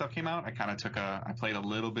Labs and stuff came out. I played a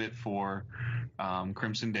little bit for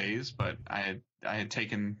Crimson Days, but I had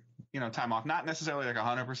taken time off, not necessarily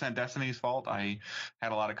 100% Destiny's fault. I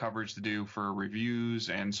had a lot of coverage to do for reviews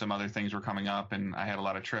and some other things were coming up, and I had a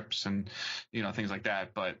lot of trips and things like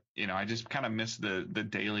that. But I just kind of missed the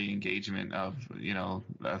daily engagement of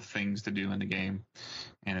things to do in the game,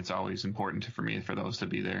 and it's always important for me for those to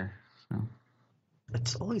be there. So.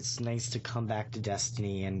 It's always nice to come back to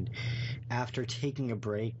Destiny and after taking a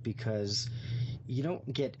break, because you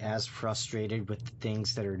don't get as frustrated with the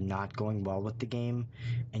things that are not going well with the game,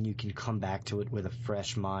 and you can come back to it with a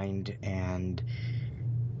fresh mind, and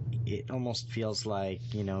it almost feels like,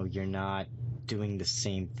 you're not doing the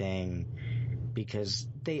same thing, because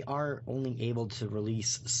they are only able to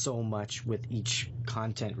release so much with each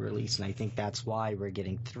content release, and I think that's why we're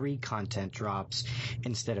getting 3 content drops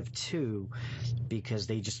instead of 2, because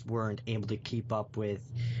they just weren't able to keep up with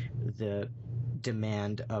the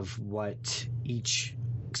demand of what each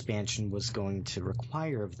expansion was going to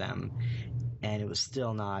require of them, and it was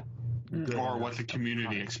still not good or what the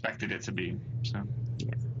community expected it to be. So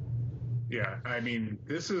yeah, I mean,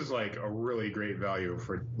 this is a really great value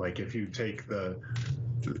for if you take the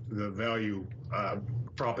value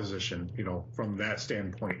proposition, from that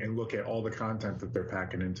standpoint, and look at all the content that they're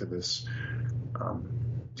packing into this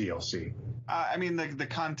DLC. I mean, the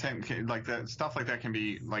content, the stuff like that can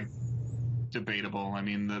be debatable. I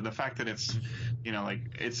mean, the fact that it's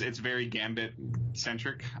it's very Gambit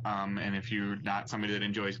centric, and if you're not somebody that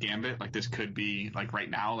enjoys Gambit, this could be right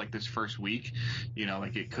now, this first week,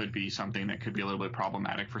 it could be something that could be a little bit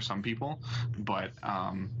problematic for some people. But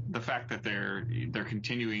the fact that they're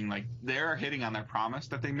continuing, they're hitting on their promise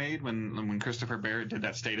that they made when Christopher Barrett did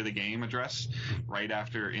that State of the Game address right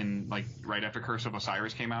after Curse of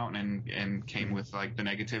Osiris came out and came with the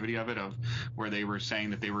negativity of it, of where they were saying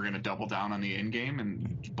that they were going to double down on the end game,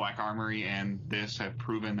 and Black Armory and this have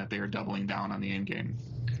proven that they are doubling down on the end game.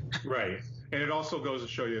 Right. And it also goes to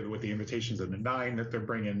show you with the invitations of the 9 that they're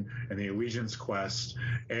bringing, and the Allegiance Quest,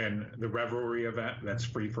 and the Revelry event that's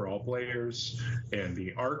free for all players, and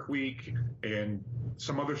the Arc Week, and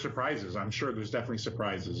some other surprises. I'm sure there's definitely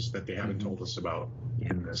surprises that they haven't told us about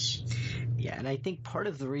in this. Yeah, and I think part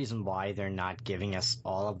of the reason why they're not giving us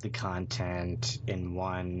all of the content in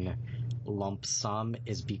one lump sum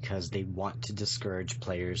is because they want to discourage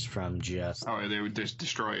players from just... Oh, they would just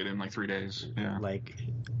destroy it in like 3 days. Yeah. Like...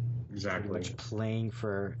 Exactly. Pretty much playing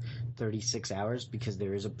for 36 hours, because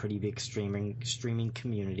there is a pretty big streaming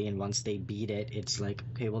community, and once they beat it, it's like,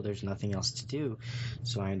 okay, well, there's nothing else to do.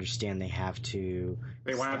 So I understand they have to...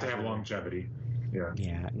 They want to have longevity.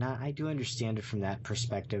 Yeah, no, I do understand it from that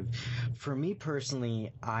perspective. For me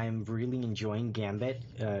personally, I'm really enjoying Gambit,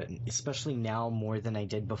 especially now more than I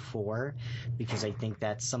did before, because I think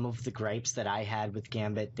that some of the gripes that I had with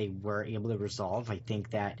Gambit, they were able to resolve. I think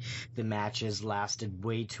that the matches lasted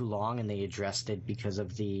way too long, and they addressed it because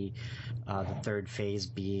of the third phase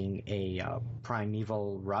being a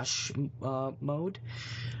primeval rush mode.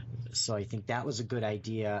 So I think that was a good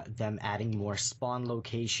idea, them adding more spawn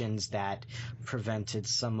locations that prevented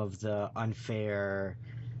some of the unfair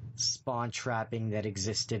spawn trapping that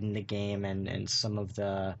existed in the game, and some of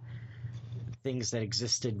the things that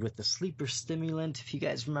existed with the sleeper stimulant, if you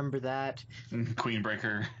guys remember that.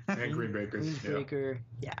 Queenbreaker. And Queenbreaker.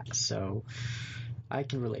 Yeah, so I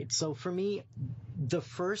can relate. So for me, the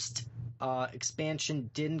first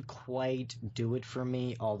expansion didn't quite do it for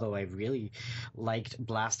me, although I really liked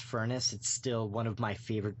Blast Furnace. It's still one of my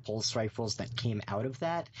favorite pulse rifles that came out of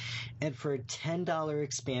that. And for a $10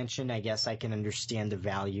 expansion, I guess I can understand the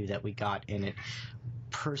value that we got in it.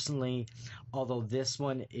 Personally, although this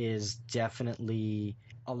one is definitely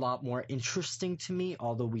a lot more interesting to me,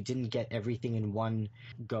 although we didn't get everything in one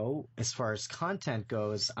go. As far as content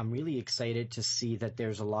goes, I'm really excited to see that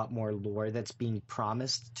there's a lot more lore that's being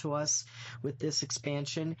promised to us with this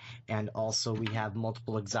expansion, and also we have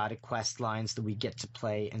multiple exotic quest lines that we get to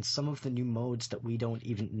play, and some of the new modes that we don't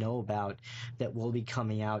even know about that will be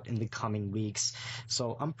coming out in the coming weeks.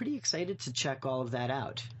 So I'm pretty excited to check all of that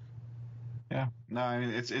out. Yeah, no, I mean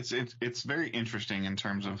it's very interesting in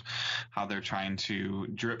terms of how they're trying to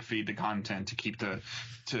drip feed the content to keep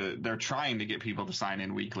they're trying to get people to sign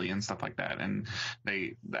in weekly and stuff like that. And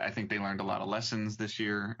I think they learned a lot of lessons this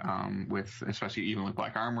year, with especially even with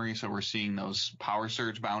Black Armory. So we're seeing those power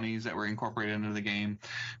surge bounties that were incorporated into the game,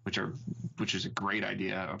 which is a great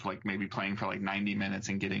idea of like maybe playing for like 90 minutes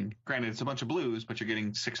and getting, granted it's a bunch of blues, but you're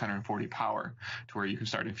getting 640 power to where you can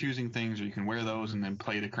start infusing things, or you can wear those and then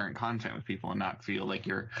play the current content with people and not feel like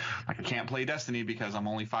you're like, I can't play Destiny because I'm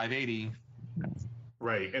only 580.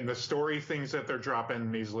 Right, and the story things that they're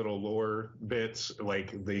dropping, these little lore bits,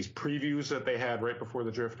 like these previews that they had right before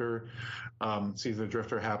the Drifter, Season of the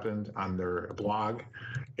Drifter happened on their blog.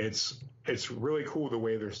 It's really cool the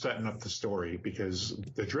way they're setting up the story, because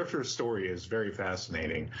the Drifter's story is very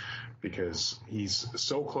fascinating, because he's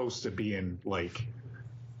so close to being like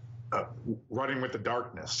running with the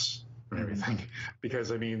darkness and everything.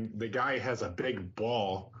 Because I mean, the guy has a big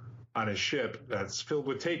ball on his ship that's filled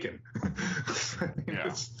with Taken.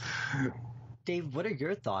 Yeah. Dave, what are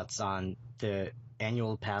your thoughts on the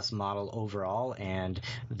annual pass model overall and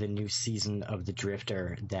the new season of the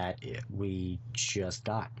Drifter that we just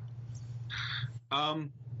got?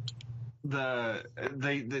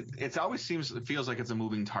 It always feels like it's a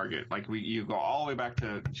moving target. Like you go all the way back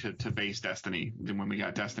to base Destiny when we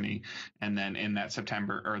got Destiny, and then in that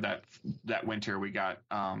September or that winter we got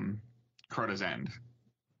Crota's End.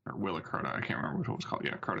 Or Will of Crota, I can't remember what it was called.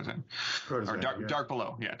 Yeah, Crota's End. Or Dark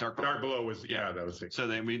Below. Yeah, Dark Below. Dark Below was, yeah, that was it. So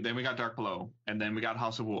then we got Dark Below, and then we got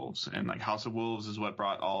House of Wolves, and like House of Wolves is what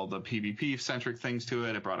brought all the PvP centric things to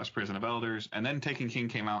it. It brought us Prison of Elders, and then Taken King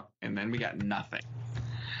came out, and then we got nothing.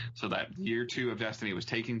 So that year 2 of Destiny was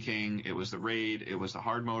Taken King, it was the raid, it was the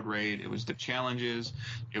hard mode raid, it was the challenges,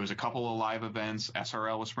 it was a couple of live events,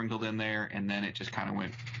 SRL was sprinkled in there, and then it just kind of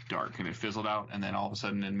went dark and it fizzled out. And then all of a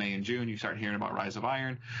sudden in May and June you start hearing about Rise of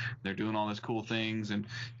Iron. They're doing all these cool things, and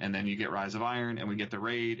then you get Rise of Iron, and we get the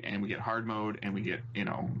raid, and we get hard mode, and we get,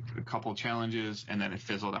 a couple of challenges, and then it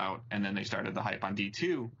fizzled out. And then they started the hype on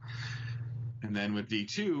D2, and then with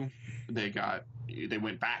D2 they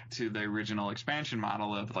went back to the original expansion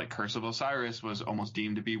model of like Curse of Osiris was almost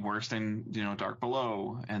deemed to be worse than, Dark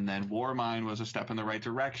Below. And then Warmind was a step in the right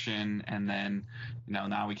direction. And then,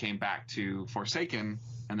 now we came back to Forsaken.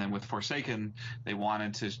 And then with Forsaken, they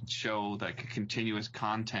wanted to show like a continuous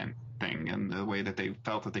content thing. And the way that they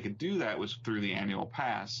felt that they could do that was through the annual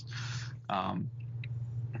pass.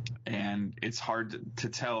 And it's hard to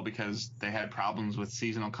tell because they had problems with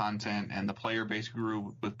seasonal content, and the player base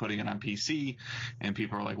grew with putting it on PC, and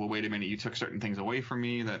people are like, well, wait a minute, you took certain things away from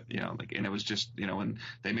me that, and it was just, and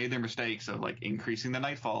they made their mistakes of like increasing the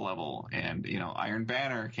Nightfall level, and, Iron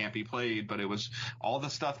Banner can't be played, but it was all the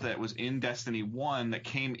stuff that was in Destiny 1 that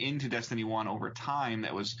came into Destiny 1 over time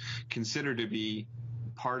that was considered to be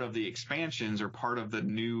part of the expansions or part of the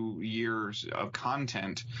new years of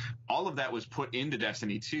content. All of that was put into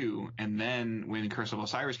Destiny 2, and then when Curse of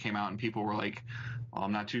Osiris came out and people were like, well,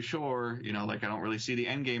 I'm not too sure, I don't really see the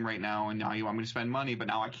end game right now, and now you want me to spend money, but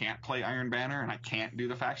now I can't play Iron Banner, and I can't do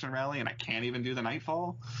the faction rally, and I can't even do the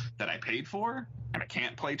Nightfall that I paid for, and I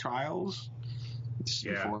can't play Trials.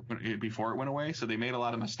 Before it went away. So they made a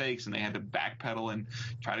lot of mistakes, and they had to backpedal and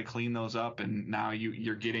try to clean those up. And now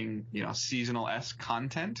you're getting, seasonal-esque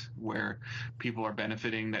content where people are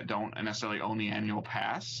benefiting that don't necessarily own the annual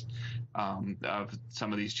pass of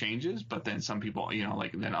some of these changes. But then some people,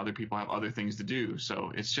 then other people have other things to do.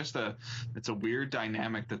 So it's just it's a weird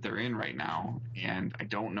dynamic that they're in right now. And I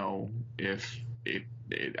don't know if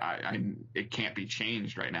it can't be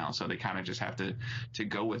changed right now, so they kind of just have to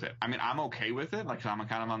go with it. I mean, I'm okay with it. Like, I'm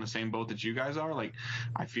kind of on the same boat that you guys are. Like,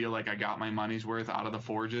 I feel like I got my money's worth out of the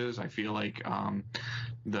forges. I feel like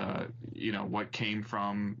what came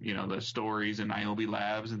from the stories and Niobe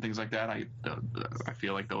Labs and things like that. I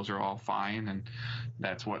feel like those are all fine, and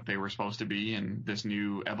that's what they were supposed to be. And this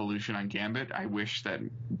new evolution on Gambit, I wish that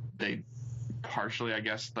they. Partially, I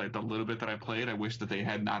guess, like the little bit that I played, I wish that they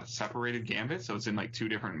had not separated Gambit, so it's in like two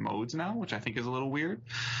different modes now, which I think is a little weird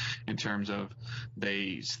in terms of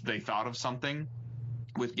they thought of something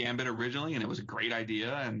with Gambit originally, and it was a great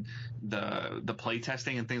idea, and the play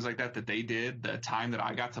testing and things like that they did, the time that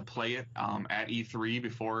I got to play it at E3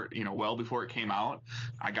 before, well before it came out,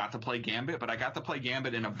 I got to play Gambit, but I got to play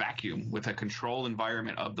Gambit in a vacuum with a control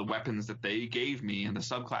environment of the weapons that they gave me and the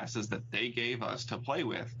subclasses that they gave us to play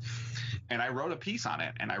with. And I wrote a piece on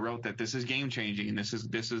it, and I wrote that this is game changing, and this is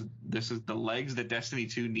the legs that Destiny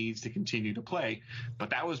 2 needs to continue to play.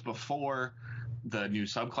 But that was before the new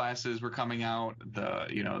subclasses were coming out.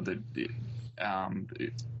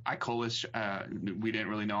 Icolas, we didn't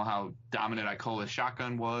really know how dominant Icolas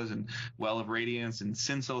shotgun was, and Well of Radiance, and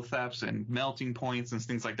Sinso thefts, and melting points, and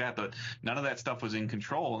things like that. But none of that stuff was in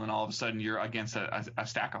control, and then all of a sudden you're against a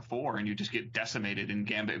stack of 4, and you just get decimated in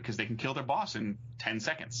Gambit because they can kill their boss in 10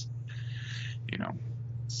 seconds.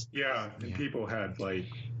 Yeah, and people had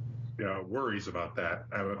worries about that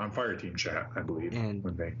on Fireteam chat, I believe.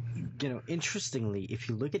 And interestingly, if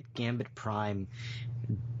you look at Gambit Prime,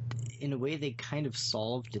 in a way they kind of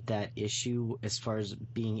solved that issue as far as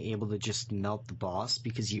being able to just melt the boss,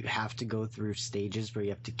 because you have to go through stages where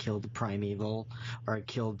you have to kill the primeval or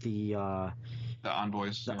kill the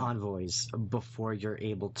envoys. Envoys before you're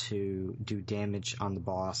able to do damage on the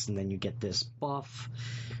boss, and then you get this buff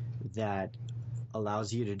that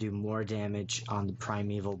allows you to do more damage on the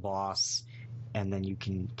primeval boss, and then you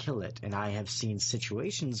can kill it. And I have seen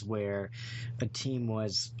situations where a team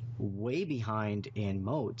was way behind in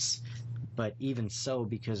moats, but even so,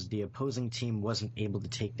 because the opposing team wasn't able to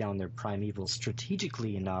take down their primeval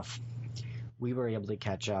strategically enough, we were able to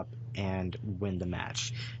catch up and win the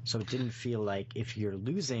match. So it didn't feel like if you're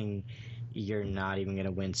losing, you're not even going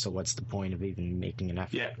to win, so what's the point of even making an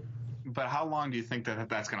effort? Yeah, but how long do you think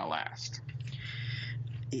that's going to last?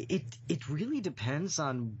 It really depends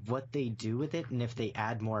on what they do with it, and if they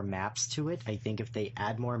add more maps to it. I think if they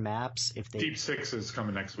add more maps, Deep 6 is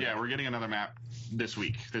coming next week. Yeah, we're getting another map this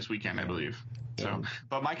weekend, I believe. So,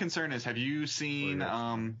 but my concern is, have you seen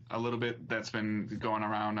a little bit that's been going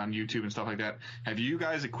around on YouTube and stuff like that? Have you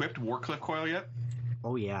guys equipped Warcliffe Coil yet?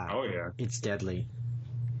 Oh yeah. It's deadly.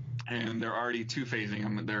 And they're already two-phasing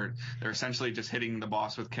them. They're essentially just hitting the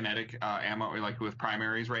boss with kinetic ammo, like with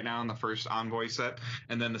primaries right now in the first Envoy set.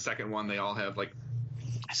 And then the second one, they all have like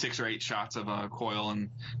 6 or 8 shots of a coil, and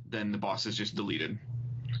then the boss is just deleted.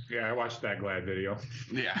 Yeah, I watched that Glad video.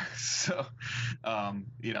 Yeah, so and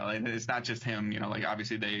it's not just him. Like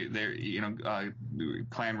obviously they're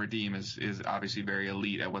Clan Redeem is obviously very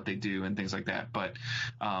elite at what they do and things like that. But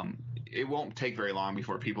it won't take very long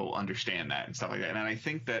before people understand that and stuff like that. And I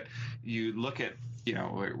think that you look at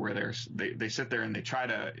where they sit there and they try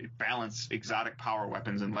to balance exotic power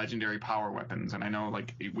weapons and legendary power weapons. And I know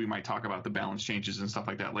like we might talk about the balance changes and stuff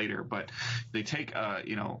like that later, but they take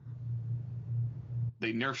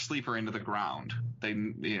they nerf Sleeper into the ground. They,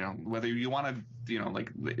 whether you want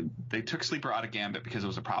to, they took Sleeper out of Gambit because it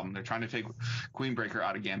was a problem. They're trying to take Queenbreaker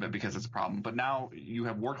out of Gambit because it's a problem. But now you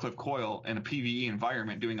have Warcliffe Coil in a PvE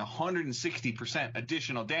environment doing 160%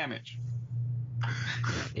 additional damage.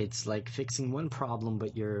 It's like fixing one problem,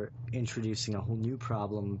 but you're introducing a whole new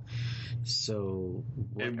problem. So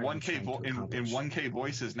in 1K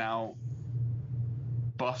voices now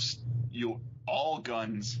buffs you all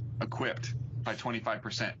guns equipped by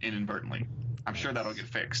 25% inadvertently. I'm sure that'll get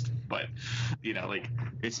fixed, but like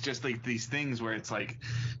it's just like these things where it's like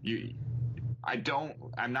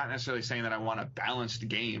I'm not necessarily saying that I want a balanced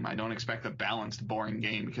game. I don't expect a balanced, boring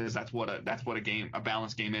game, because that's what a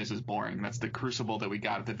balanced game is boring. That's the Crucible that we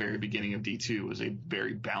got at the very beginning of D2 was a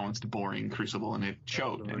very balanced, boring Crucible, and it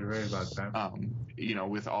showed. You're right about that.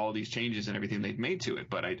 With all these changes and everything they've made to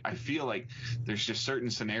it. But I feel like there's just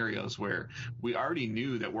certain scenarios where we already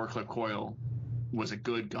knew that Warclip Coil was a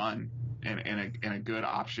good gun and a good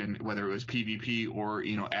option, whether it was PvP or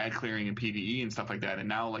ad clearing and PvE and stuff like that. And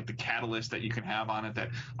now like the catalyst that you can have on it that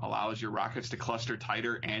allows your rockets to cluster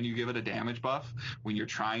tighter and you give it a damage buff when you're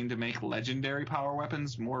trying to make legendary power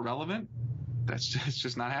weapons more relevant, it's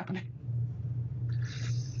just not happening.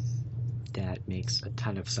 That makes a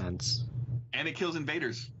ton of sense. And it kills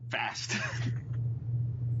invaders fast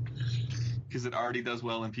because it already does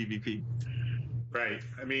well in PvP. Right.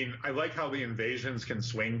 I mean, I like how the invasions can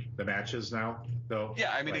swing the matches now, though.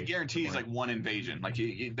 Yeah, I mean, it guarantees like one invasion. Like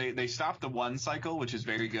they stopped the one cycle, which is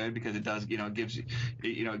very good because it does, gives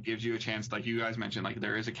you a chance. Like you guys mentioned, like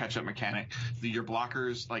there is a catch up mechanic. Your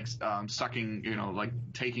blockers like sucking, like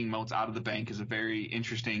taking motes out of the bank is a very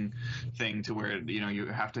interesting thing to where you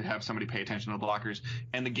have to have somebody pay attention to the blockers.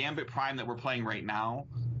 And the Gambit Prime that we're playing right now,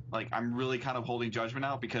 like I'm really kind of holding judgment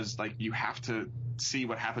out because like you have to see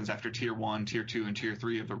what happens after tier 1, tier 2, and tier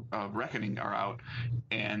 3 of Reckoning are out,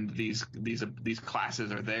 and these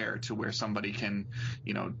classes are there to where somebody can,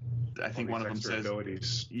 I think one of them says,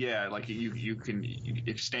 abilities. Yeah, like you can,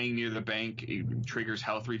 if staying near the bank, it triggers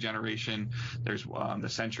health regeneration. There's the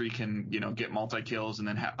sentry can get multi kills and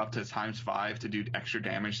then up to ×5 to do extra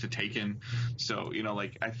damage to Taken. So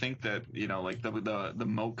like I think that like the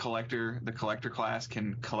mote collector, the collector class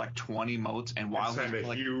can collect 20 motes, and while send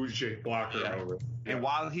a huge blocker over. And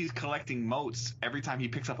while he's collecting motes, every time he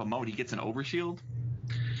picks up a mote, he gets an overshield.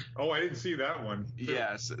 Oh, I didn't see that one.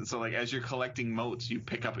 Yes. So like as you're collecting motes, you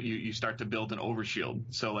pick up, you start to build an overshield.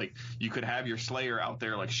 So like you could have your Slayer out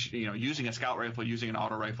there, like using a scout rifle, using an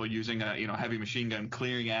auto rifle, using a heavy machine gun,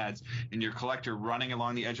 clearing ads, and your collector running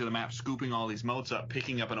along the edge of the map, scooping all these motes up,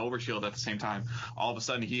 picking up an overshield at the same time. All of a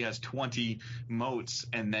sudden he has 20 motes,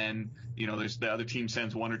 and then there's the other team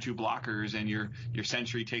sends 1 or 2 blockers, and your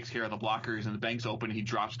sentry takes care of the blockers, and the bank's open. And he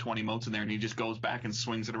drops 20 motes in there, and he just goes back and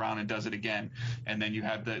swings it around and does it again. And then you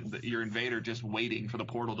have your invader just waiting for the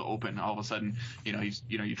portal to open. All of a sudden, he's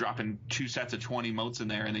you drop in 2 sets of 20 motes in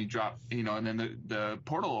there, and then you drop and then the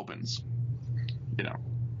portal opens.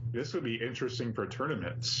 This would be interesting for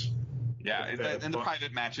tournaments. Yeah, and the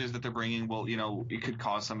private matches that they're bringing will, it could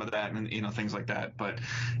cause some of that and things like that. But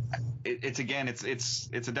it's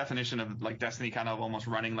a definition of like Destiny kind of almost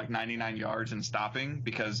running like 99 yards and stopping,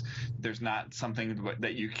 because there's not something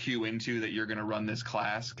that you queue into that you're going to run this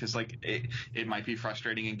class, because like it might be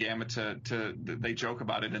frustrating in Gambit to they joke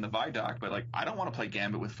about it in the Vidoc, but like I don't want to play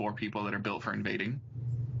Gambit with 4 people that are built for invading.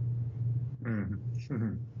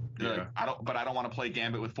 Mm-hmm. Yeah. I don't want to play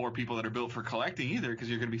Gambit with 4 people that are built for collecting either, because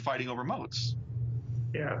you're going to be fighting over motes.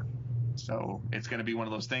 Yeah. So it's going to be one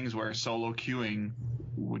of those things where solo queuing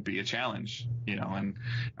would be a challenge, and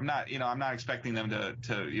I'm not expecting them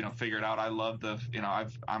to figure it out. I love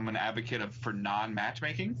I'm an advocate for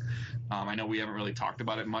non-matchmaking. I know we haven't really talked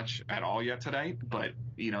about it much at all yet today, but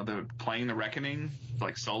playing the Reckoning,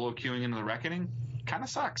 like solo queuing into the Reckoning, kind of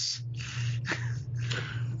sucks.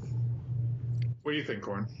 What do you think,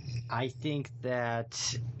 Corn? I think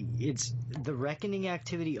that the Reckoning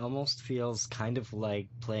activity almost feels kind of like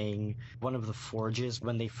playing one of the Forges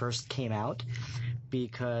when they first came out,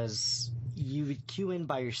 because you would queue in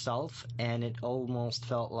by yourself and it almost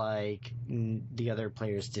felt like the other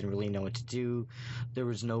players didn't really know what to do. There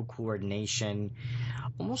was no coordination.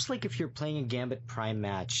 Almost like if you're playing a Gambit Prime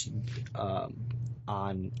match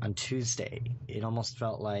on Tuesday, it almost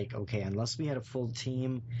felt like, okay, unless we had a full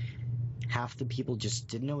team, half the people just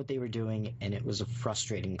didn't know what they were doing, and it was a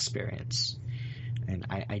frustrating experience. And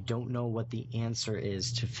I don't know what the answer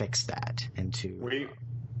is to fix that. And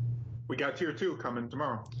we got tier 2 coming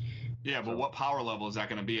tomorrow. Yeah, but what power level is that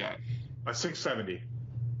going to be at? A 670.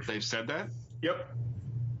 They've said that? Yep.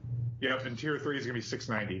 And tier 3 is going to be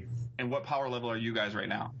 690. And what power level are you guys right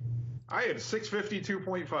now? I have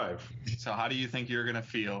 652.5. So how do you think you're going to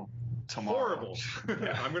feel tomorrow? Horrible.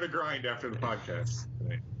 Yeah. I'm going to grind after the podcast.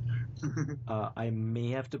 I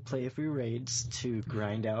may have to play a few raids to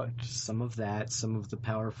grind out some of the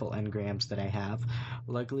powerful engrams that I have.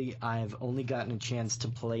 Luckily, I've only gotten a chance to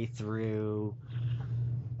play through.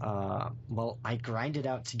 I grinded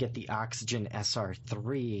out to get the Oxygen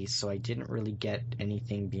SR3, so I didn't really get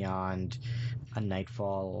anything beyond a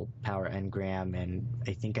Nightfall power engram, and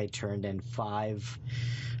I think I turned in 5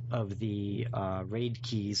 of the raid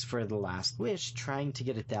keys for the Last Wish, trying to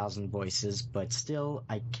get 1,000 voices, but still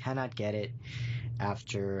I cannot get it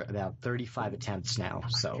after about 35 attempts now.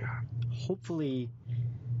 So hopefully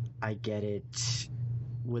I get it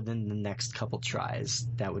within the next couple tries.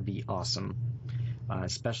 That would be awesome,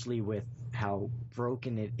 especially with how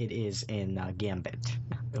broken it is in Gambit.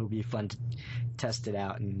 It would be fun to test it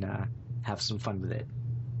out and have some fun with it.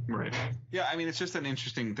 Right. Yeah, I mean, it's just an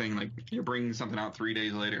interesting thing. Like, if you're bringing something out 3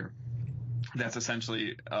 days later, that's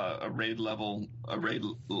essentially a raid level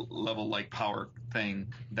like power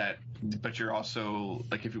thing. But you're also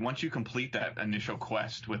like, once you complete that initial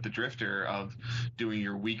quest with the Drifter of doing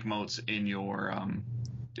your weak motes in your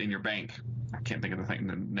bank. I can't think of the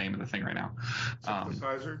name of the thing right now.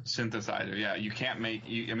 Synthesizer. Yeah, you can't make.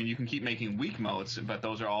 You can keep making weak motes, but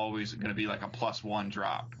those are always going to be like a +1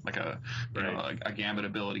 drop, like a Gambit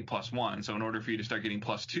ability +1. So in order for you to start getting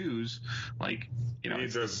 +2s, like you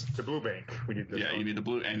need the blue bank. We need you need the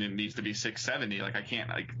blue, and it needs to be 670. Like I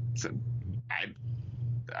can't I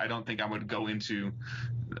don't think I would go into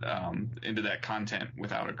that content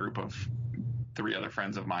without a group of 3 other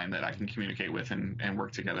friends of mine that I can communicate with and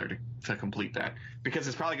work together to complete that, because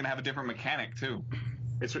it's probably going to have a different mechanic too.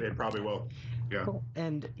 It probably will. Yeah. Cool.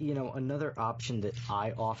 And another option that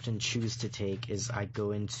I often choose to take is I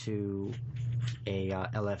go into a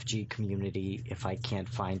LFG community if I can't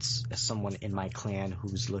find someone in my clan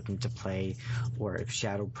who's looking to play, or if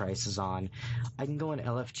Shadow Price is on, I can go in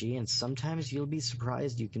LFG, and sometimes you'll be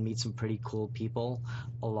surprised. You can meet some pretty cool people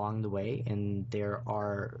along the way, and there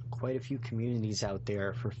are quite a few communities out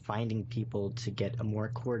there for finding people to get a more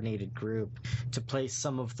coordinated group to play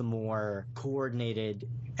some of the more coordinated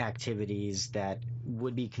activities that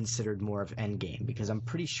would be considered more of endgame, because I'm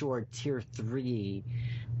pretty sure tier 3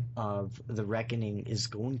 of the Reckoning is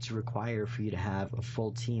going to require for you to have a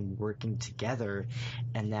full team working together,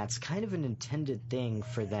 and that's kind of an intended thing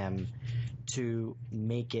for them to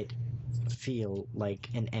make it feel like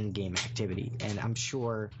an endgame activity. And I'm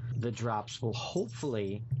sure the drops will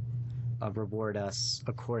hopefully reward us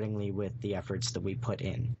accordingly with the efforts that we put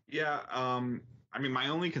in. Yeah, I mean, my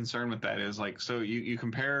only concern with that is, like, so you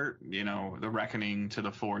compare, the Reckoning to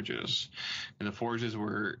the Forges, and the Forges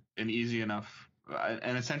were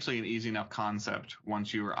essentially an easy enough concept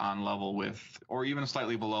once you were on level with, or even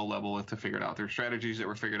slightly below level with, to figure it out. There are strategies that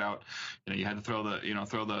were figured out. You had to throw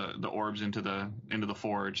the orbs into the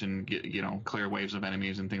forge and get, clear waves of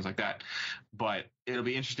enemies and things like that. But it'll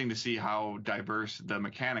be interesting to see how diverse the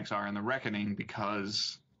mechanics are in the Reckoning,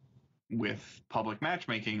 because with public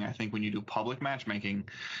matchmaking, I think when you do public matchmaking,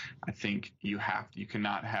 I think you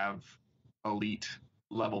cannot have elite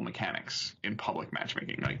level mechanics in public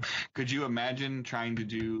matchmaking. Like, could you imagine trying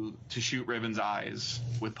to shoot Riven's eyes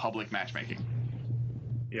with public matchmaking?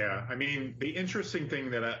 Yeah, I mean, the interesting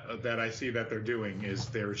thing that I see that they're doing is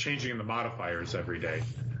they're changing the modifiers every day.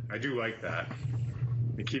 I do like that.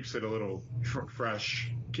 It keeps it a little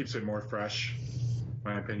fresh, keeps it more fresh, in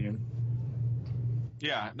my opinion.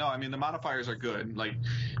 Yeah, no, I mean, the modifiers are good,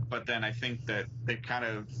 but then I think that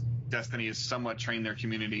Destiny has somewhat trained their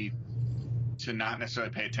community to not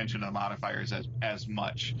necessarily pay attention to the modifiers as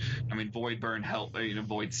much. I mean, Void Burn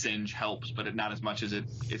Void Singe helps, but not as much as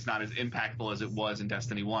it's not as impactful as it was in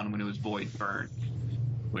Destiny 1 when it was Void Burn.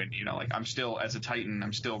 When, I'm still, as a Titan,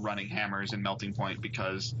 I'm still running hammers and Melting Point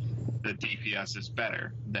because the DPS is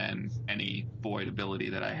better than any Void ability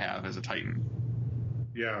that I have as a Titan.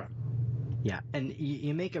 Yeah. Yeah, and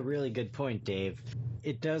you make a really good point, Dave.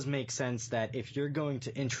 It does make sense that if you're going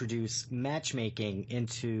to introduce matchmaking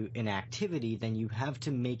into an activity, then you have to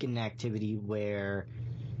make an activity where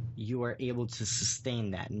you are able to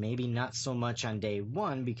sustain that. Maybe not so much on day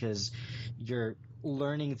 1, because you're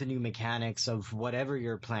learning the new mechanics of whatever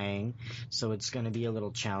you're playing, so it's going to be a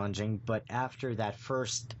little challenging. But after that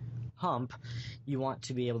first hump, you want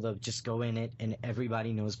to be able to just go in it and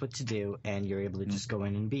everybody knows what to do, and you're able to just go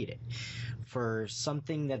in and beat it. For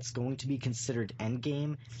something that's going to be considered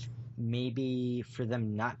endgame, maybe for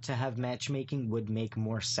them not to have matchmaking would make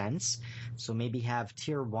more sense. So maybe have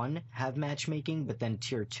tier 1 have matchmaking, but then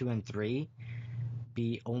tier 2 and 3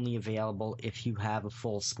 be only available if you have a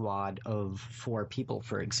full squad of 4 people,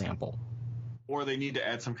 for example. Or they need to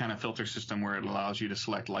add some kind of filter system where it allows you to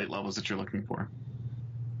select light levels that you're looking for.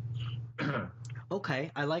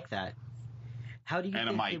 Okay, I like that. How do you and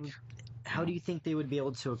think a mic. How do you think they would be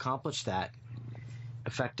able to accomplish that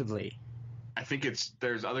effectively? I think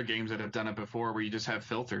there's other games that have done it before where you just have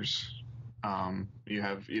filters. You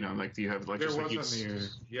have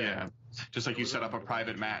just like you set up a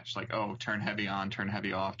private match, like, oh, turn heavy on, turn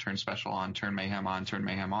heavy off, turn special on, turn mayhem on, turn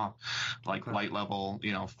mayhem off, like light level,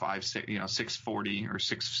 640 or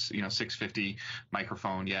 650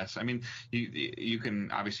 microphone. Yes, I mean you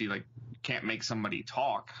can obviously can't make somebody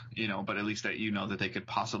talk, but at least that that they could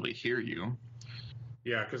possibly hear you.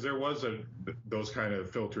 Yeah, because there was those kind of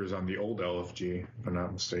filters on the old LFG, if I'm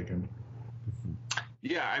not mistaken.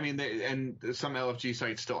 Yeah, I mean, and some LFG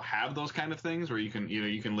sites still have those kind of things where you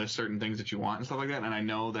can list certain things that you want and stuff like that. And I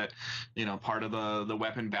know that, part of the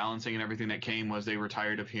weapon balancing and everything that came was they were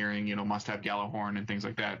tired of hearing, must have Gallahorn and things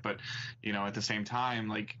like that. But, at the same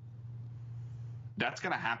time, that's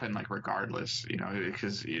going to happen regardless,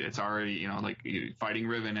 because it's already, fighting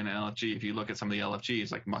Riven and LFG. If you look at some of the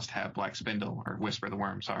LFGs, must have Black Spindle or Whisper the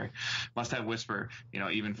Worm, must have Whisper,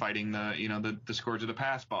 even fighting the Scourge of the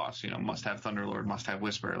Past boss, must have Thunderlord, must have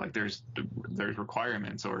Whisper. There's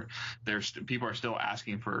requirements, or people are still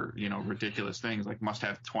asking for, ridiculous things, must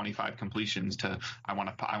have 25 completions I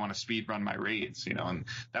want to speed run my raids, and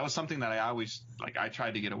that was something that I always, I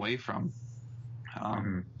tried to get away from.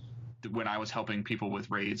 When I was helping people with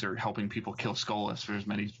raids or helping people kill Skolas for as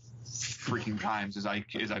many freaking times as I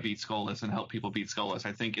beat Skolas and help people beat Skolas.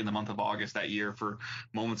 I think in the month of August that year for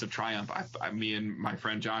Moments of Triumph, me and my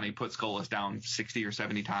friend Johnny put Skolas down 60 or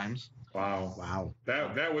 70 times. Wow.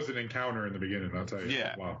 That was an encounter in the beginning, I'll tell you.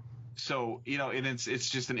 Yeah. Wow. So, and it's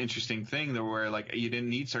just an interesting thing though, where you didn't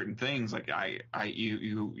need certain things.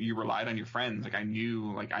 You relied on your friends. I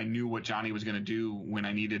knew what Johnny was going to do when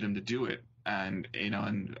I needed him to do it. And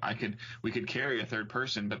we could carry a third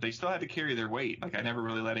person, but they still had to carry their weight. I never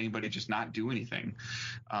really let anybody just not do anything.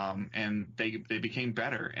 And they became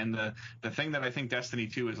better. And the thing that I think Destiny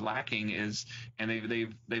 2 is lacking is, and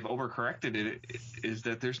they've overcorrected it, is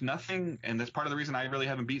that there's nothing, and that's part of the reason I really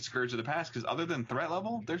haven't beat Scourge of the Past, because other than threat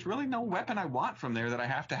level, there's really no weapon I want from there that I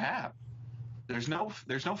have to have. There's no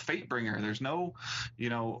Fatebringer. There's no,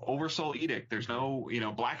 Oversoul Edict. There's no,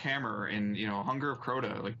 Black Hammer and, Hunger of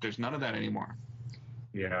Crota. There's none of that anymore.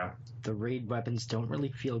 Yeah. The raid weapons don't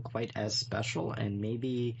really feel quite as special, and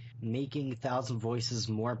maybe making 1,000 Voices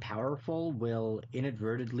more powerful will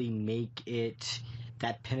inadvertently make it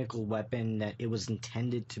that pinnacle weapon that it was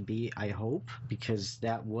intended to be, I hope, because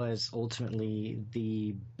that was ultimately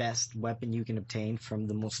the best weapon you can obtain from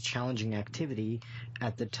the most challenging activity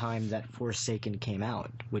at the time that Forsaken came out,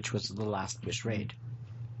 which was the Last Wish raid.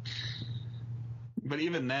 But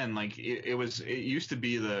even then, it used to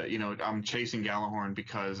be I'm chasing Gallahorn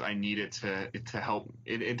because I need it to help.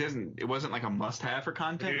 It wasn't like a must have for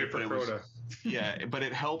content, but it was, but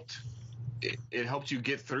it helped. It helped you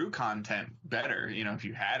get through content better, if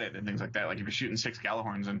you had it and things like that. If you're shooting 6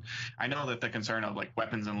 Gallahorns, and I know that the concern of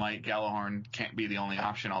weapons and light, Gallahorn can't be the only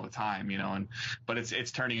option all the time, but it's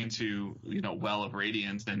turning into, Well of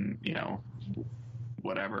Radiance and,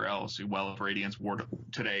 whatever else. Well of Radiance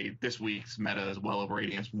today, this week's meta is Well of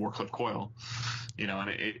Radiance, Warcliffe Coil, and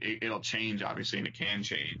it'll change obviously, and it can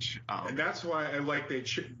change. And that's why I like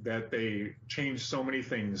that they changed so many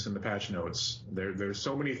things in the patch notes. There's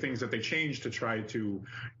so many things that they changed to try to,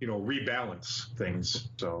 rebalance things.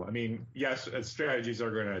 So, I mean, yes, as strategies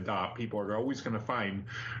are going to adopt, people are always going to find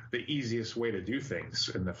the easiest way to do things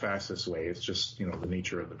and the fastest way. It's just, the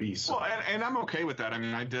nature of the beast. Well, and I'm okay with that. I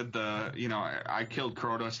mean, I did I killed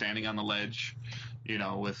Crota standing on the ledge,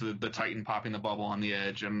 with the Titan popping the bubble on the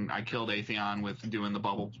edge, and I killed Atheon with doing the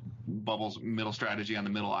bubbles middle strategy on the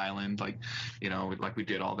middle island, we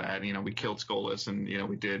did all that. We killed Skolas, and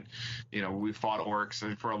we did, we fought orcs,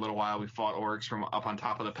 and for a little while we fought orcs from up on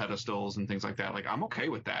top of the pedestals and things like that. I'm okay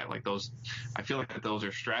with that. Those, I feel like those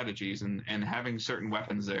are strategies, and having certain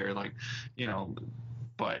weapons there,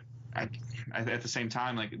 but at the same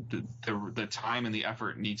time, the time and the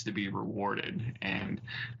effort needs to be rewarded, and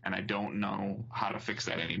I don't know how to fix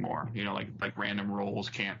that anymore. Random rolls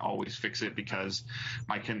can't always fix it, because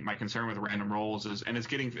my concern with random rolls is, and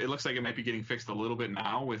it looks like it might be getting fixed a little bit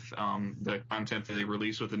now with the content that they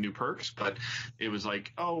released with the new perks, but it was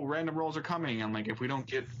random rolls are coming, and if we don't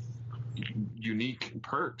get unique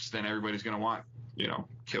perks, then everybody's going to want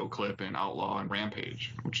Kill Clip and Outlaw and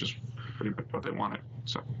Rampage, which is pretty much what they wanted.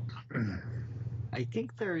 So I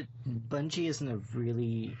think Bungie is in a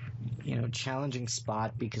really, challenging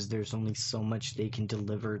spot, because there's only so much they can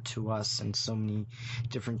deliver to us and so many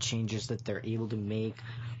different changes that they're able to make,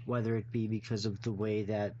 whether it be because of the way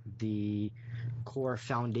that the core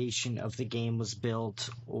foundation of the game was built,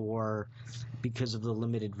 or because of the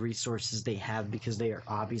limited resources they have, because they are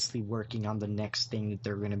obviously working on the next thing that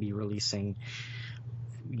they're going to be releasing,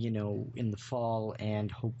 in the fall and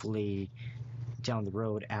hopefully down the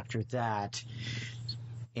road after that,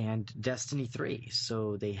 and Destiny 3.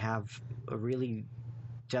 So they have a really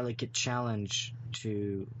delicate challenge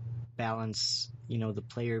to balance, the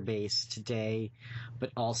player base today,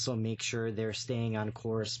 but also make sure they're staying on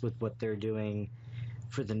course with what they're doing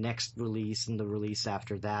for the next release and the release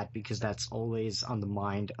after that, because that's always on the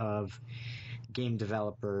mind of game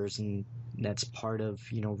developers, and that's part of,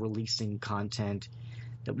 releasing content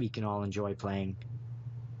that we can all enjoy playing.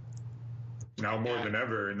 Now more than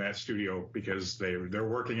ever in that studio, because they're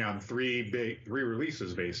working on three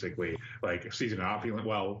releases basically, like Season of Opulence.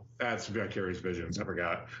 Well, that's Vicarious Visions. I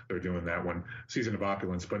forgot they're doing that one, Season of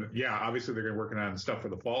Opulence. But yeah, obviously they're working on stuff for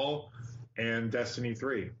the fall and Destiny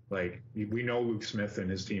 3. Like we know Luke Smith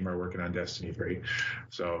and his team are working on Destiny 3,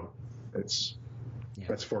 so that's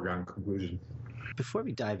foregone conclusion. Before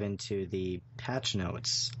we dive into the patch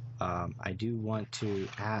notes, I do want to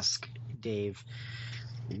ask Dave,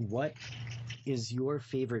 what is your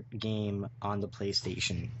favorite game on the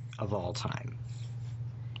PlayStation of all time?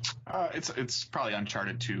 It's probably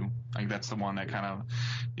Uncharted 2. Like that's the one that kind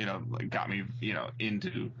of, got me,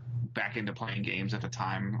 back into playing games at the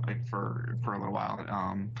time, like for a little while.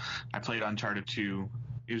 I played Uncharted 2.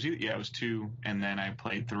 It was 2, and then I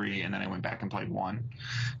played 3, and then I went back and played 1.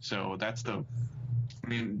 So that's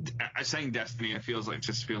saying Destiny, it feels like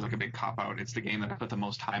a big cop-out. It's the game that I put the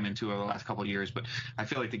most time into over the last couple of years, but I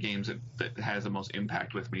feel like the games that has the most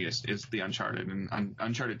impact with me is the Uncharted, and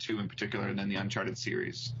Uncharted 2 in particular, and then the Uncharted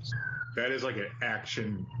series. That is like an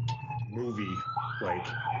action movie, like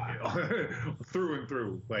through and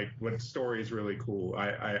through. Like, when the story is really cool.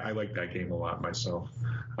 I like that game a lot myself.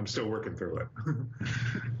 I'm still working through it.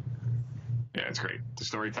 Yeah, it's great. The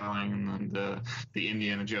storytelling and the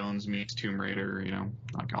Indiana Jones meets Tomb Raider,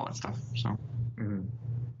 like all that stuff. So,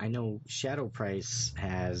 I know Shadow Price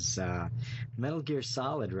has Metal Gear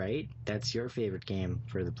Solid, right? That's your favorite game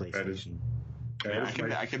for the PlayStation.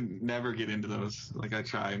 I can never get into those. Like, I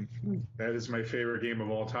tried. That is my favorite game of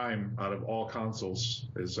all time out of all consoles,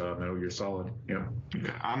 is Metal Gear Solid. Yeah.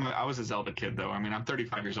 I was a Zelda kid, though. I'm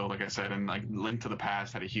 35 years old, like I said, and like Link to the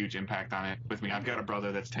Past had a huge impact on it with me. I've got a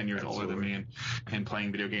brother that's 10 years older than me, and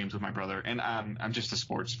playing video games with my brother. And I'm just a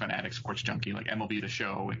sports fanatic, sports junkie, like MLB The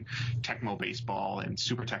Show and Tecmo Baseball and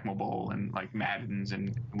Super Tecmo Bowl and like Maddens,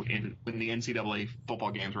 and when the NCAA football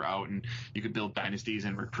games were out and you could build dynasties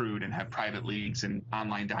and recruit and have private leagues and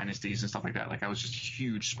online dynasties and stuff like that. Like, I was just a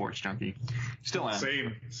huge sports junkie. Still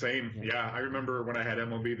am. Same. Yeah, I remember when I had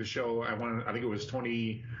MLB The Show. I think it was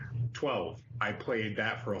 2012. I played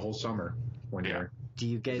that for a whole summer one year. Do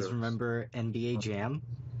you guys remember NBA Jam?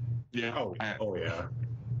 Yeah. Oh yeah.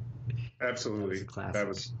 Absolutely. That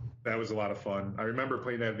was a lot of fun. I remember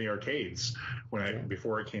playing that in the arcades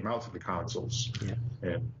before it came out to the consoles. Yeah.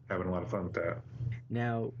 And having a lot of fun with that.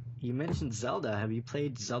 Now, you mentioned Zelda. Have you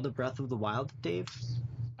played Zelda Breath of the Wild, Dave?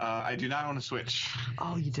 I do not own a Switch.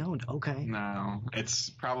 Oh, you don't? Okay. No, it's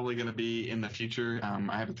probably going to be in the future.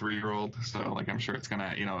 I have a 3-year-old, so like I'm sure it's going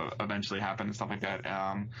to, eventually happen and stuff like that.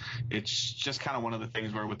 It's just kind of one of the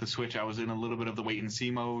things where with the Switch, I was in a little bit of the wait and see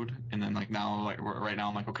mode, and then like now, like right now,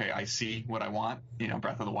 I'm like, okay, I see what I want.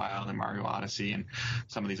 Breath of the Wild and Mario Odyssey and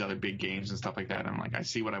some of these other big games and stuff like that. I'm like, I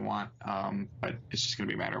see what I want, but it's just going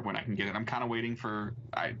to be a matter of when I can get it. I'm kind of waiting for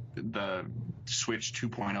the Switch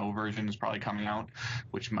 2.0 version is probably coming out,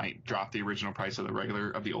 which might drop the original price of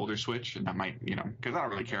the older Switch, and that might, because I don't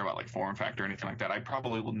really care about like form factor or anything like that. I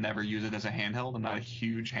probably will never use it as a handheld. I'm not a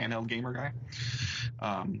huge handheld gamer guy,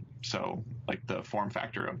 so like the form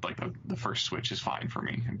factor of like the first Switch is fine for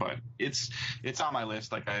me. But it's on my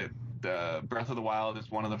list. Like the Breath of the Wild is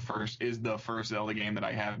the first Zelda game that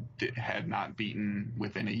I had not beaten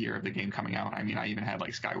within a year of the game coming out. I even had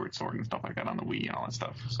like Skyward Sword and stuff like that on the Wii and all that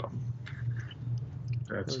stuff. So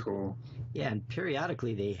that's cool. Yeah, and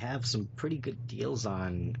periodically they have some pretty good deals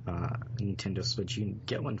on Nintendo Switch. You can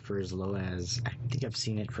get one for as low as, I think I've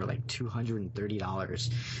seen it for like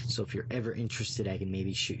 $230. So if you're ever interested, I can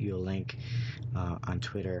maybe shoot you a link on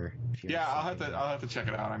Twitter. I'll have to check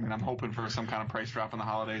it out. I'm hoping for some kind of price drop in the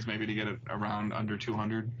holidays, maybe to get it around under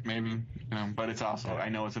 200, maybe. But it's also, I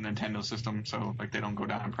know it's a Nintendo system, so like they don't go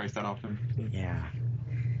down in price that often. Yeah,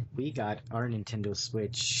 we got our Nintendo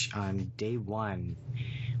Switch on day one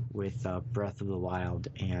with Breath of the Wild,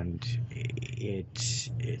 and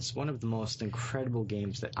it's one of the most incredible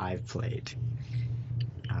games that I've played,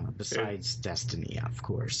 besides Destiny, of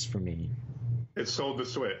course, for me. It sold the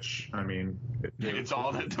Switch. I mean, it's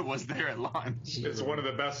all that was there at launch. It's one of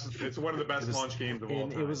the best. It's one of the best launch games of all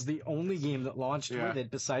time. It was the only game that launched with it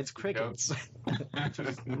besides Crickets. Yep.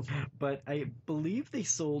 But I believe they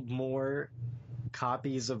sold more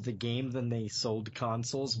copies of the game than they sold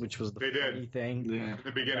consoles, which was the funny thing. In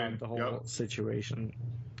the beginning, the whole situation.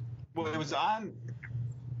 Well, it was on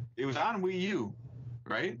Wii U,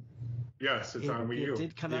 right? Yes, it's on Wii U. It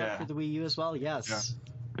did come out for the Wii U as well. Yes.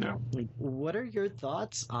 Yeah. Like, what are your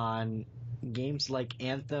thoughts on games like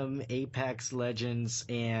Anthem, Apex Legends,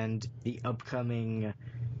 and the upcoming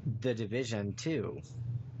The Division 2?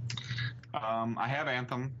 I have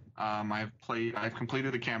Anthem. I've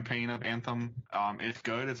completed the campaign of Anthem. It's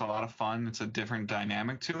good. It's a lot of fun. It's a different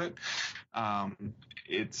dynamic to it. I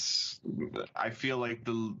feel like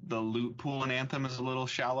the loot pool in Anthem is a little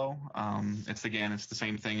shallow. It's the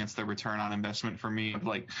same thing. It's the return on investment for me of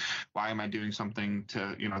like, why am I doing something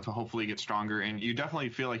to hopefully get stronger? And you definitely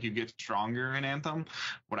feel like you get stronger in Anthem.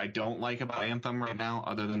 What I don't like about Anthem right now,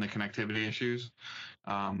 other than the connectivity issues,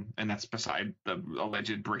 and that's beside the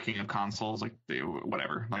alleged bricking of consoles,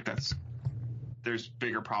 there's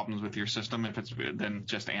bigger problems with your system if it's than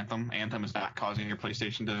just Anthem. Anthem is not causing your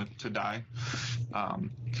PlayStation to die.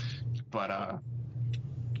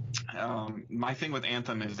 My thing with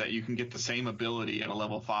Anthem is that you can get the same ability at a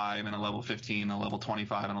level 5 and a level 15, a level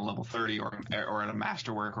 25 and a level 30, or at a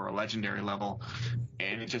masterwork or a legendary level,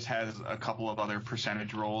 and it just has a couple of other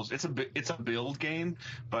percentage rolls. It's a build game,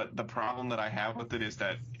 but the problem that I have with it is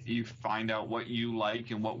that you find out what you like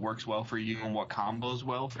and what works well for you and what combos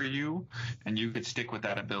well for you, and you could stick with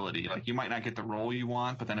that ability. Like, you might not get the roll you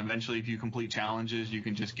want, but then eventually if you complete challenges, you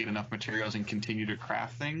can just get enough materials and continue to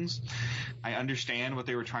craft things. I understand what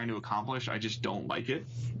they were trying to accomplish. I just don't like it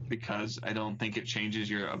because I don't think it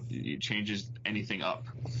changes anything up.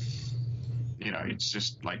 It's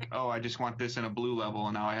just like, oh, I just want this in a blue level,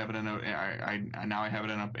 and now I have it in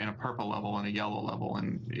a purple level and a yellow level,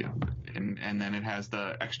 and then it has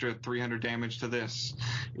the extra 300 damage to this,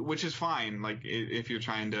 which is fine. Like, if you're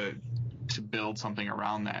trying to build something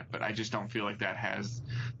around that, but I just don't feel like that has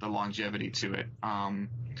the longevity to it.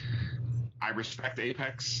 I respect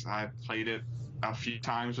Apex. I've played it a few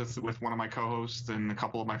times with one of my co-hosts and a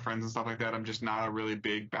couple of my friends and stuff like that. I'm just not a really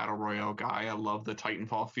big battle royale guy. I love the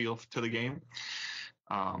Titanfall feel to the game.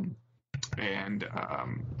 I'm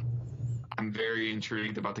very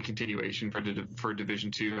intrigued about the continuation for Division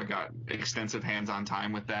 2. I got extensive hands-on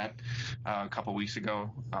time with that a couple weeks ago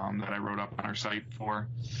that I wrote up on our site for.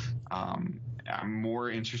 I'm more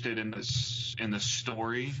interested in the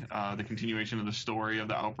story, the continuation of the story of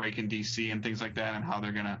the outbreak in DC and things like that, and how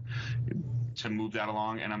they're gonna to move that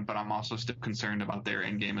along. But I'm also still concerned about their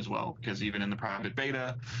end game as well, because even in the private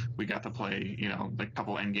beta, we got to play a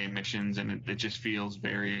couple end game missions, and it just feels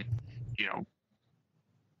very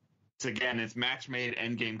it's match made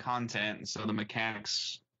end game content, so the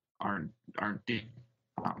mechanics aren't deep.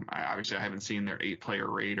 I haven't seen their 8-player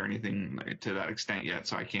raid or anything to that extent yet,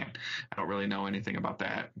 so I don't really know anything about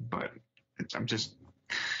that. But it's going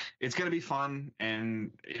to be fun.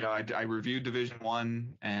 And I reviewed Division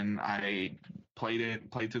 1, and I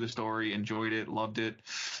played through the story, enjoyed it, loved it.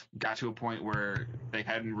 Got to a point where they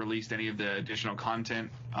hadn't released any of the additional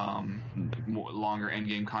content, longer end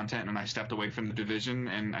game content, and I stepped away from the Division,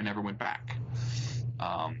 and I never went back.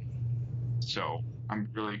 So I'm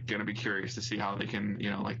really going to be curious to see how they can,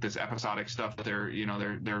 this episodic stuff that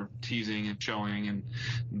they're teasing and showing, and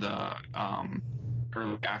the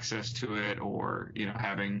early access to it, or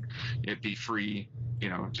having it be free,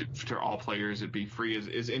 to all players, it be free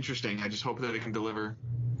is interesting. I just hope that it can deliver.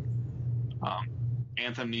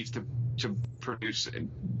 Anthem needs to produce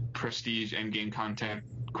prestige endgame content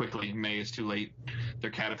quickly. May is too late. Their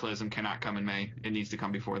Cataclysm cannot come in May. It needs to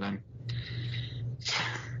come before then.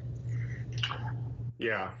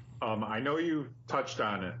 Yeah, I know you touched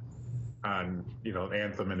on it, on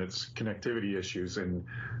Anthem and its connectivity issues, and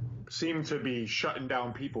seem to be shutting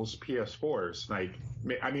down people's PS4s. Like,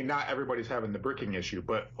 I mean, not everybody's having the bricking issue,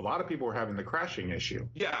 but a lot of people are having the crashing issue.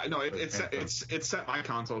 Yeah, no, it's set my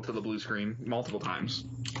console to the blue screen multiple times.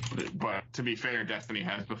 But to be fair, Destiny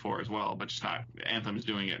has before as well, but just not. Anthem is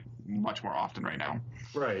doing it much more often right now.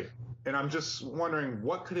 Right, and I'm just wondering,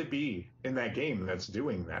 what could it be in that game that's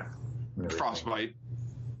doing that? Frostbite.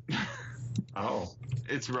 Oh,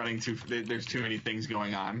 it's running there's too many things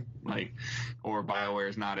going on, or BioWare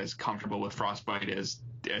is not as comfortable with Frostbite as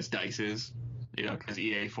DICE is, because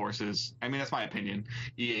EA forces, that's my opinion,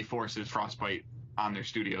 EA forces Frostbite on their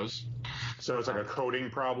studios. So it's like a coding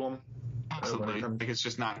problem? Absolutely. It's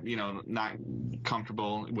just not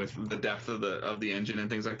comfortable with the depth of the engine and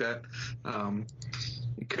things like that.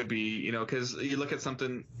 could be, because you look at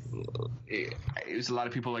something. There's a lot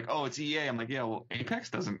of people like, oh, it's EA. I'm like, yeah, well, Apex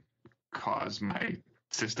doesn't cause my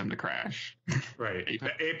system to crash. Right.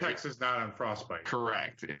 Apex is not on Frostbite.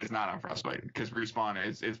 Correct. It's not on Frostbite because Respawn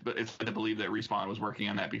it's to believe that Respawn was working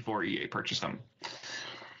on that before EA purchased them.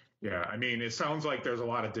 Yeah, I mean, it sounds like there's a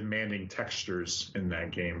lot of demanding textures in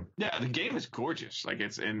that game. Yeah, the game is gorgeous. Like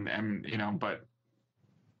it's but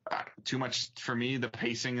too much for me. The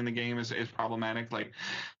pacing in the game is problematic. Like,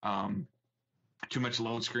 too much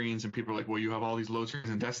load screens, and people are like, well, you have all these load screens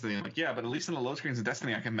in Destiny. I'm like, yeah, but at least in the load screens in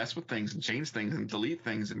Destiny, I can mess with things and change things and delete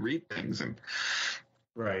things and read things. And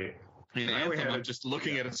right. In Anthem, I'm just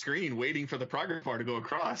looking at a screen waiting for the progress bar to go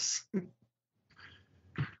across.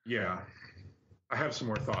 Yeah. I have some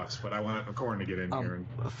more thoughts, but I want Corn to get in here.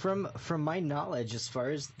 From my knowledge, as far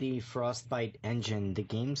as the Frostbite engine, the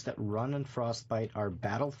games that run on Frostbite are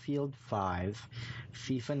Battlefield 5,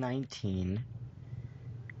 FIFA 19,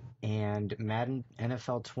 and Madden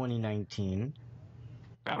NFL 2019.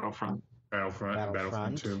 Battlefront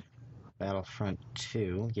 2. Battlefront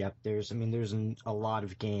 2. Yep, there's a lot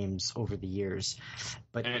of games over the years,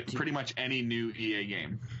 but pretty much any new EA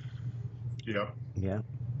game. Yep. Yeah.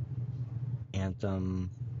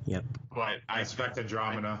 Anthem. Yep. But I expect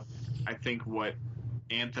Andromeda. I think what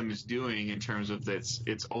Anthem is doing in terms of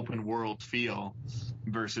its open world feel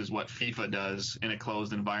versus what FIFA does in a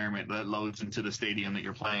closed environment that loads into the stadium that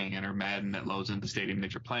you're playing in, or Madden that loads into the stadium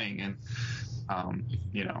that you're playing in. And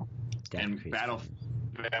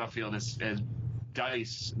Battlefield as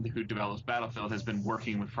DICE, who develops Battlefield, has been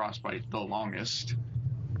working with Frostbite the longest.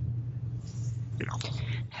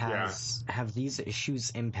 Have these issues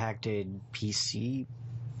impacted PC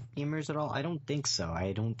gamers at all? I don't think so.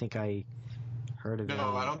 I don't think I heard of it.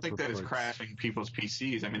 No, I don't think that it's crashing people's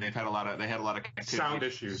PCs. I mean, they had a lot of connectivity. Sound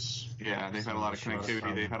issues. Yeah, they've had a lot of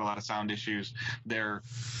connectivity. They've had a lot of sound issues. Their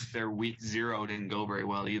week 0 didn't go very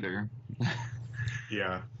well either.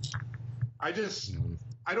 Yeah. I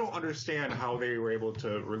don't understand how they were able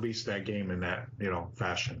to release that game in that,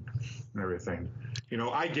 fashion and everything.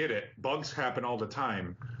 I get it. Bugs happen all the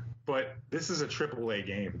time, but this is a AAA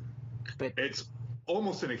game. But it's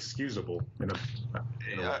almost inexcusable.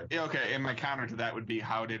 Okay, and my counter to that would be,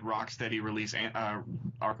 how did Rocksteady release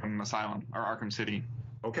Arkham Asylum or Arkham City?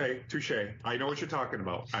 Okay, touche. I know what you're talking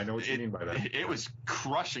about. I know what you mean by that. It was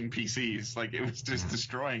crushing PCs. Like, it was just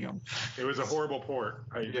destroying them. It was a horrible port.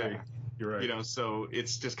 You're right. So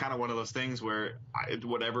it's just kind of one of those things where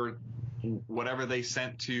whatever they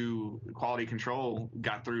sent to quality control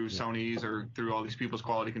got through Sony's or through all these people's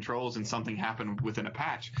quality controls, and something happened within a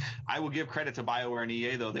patch. I will give credit to BioWare and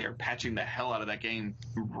EA, though. They are patching the hell out of that game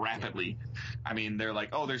rapidly. I mean, they're like,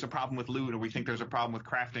 oh, there's a problem with loot, or we think there's a problem with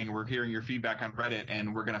crafting, and we're hearing your feedback on Reddit,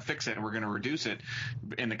 and we're going to fix it, and we're going to reduce it.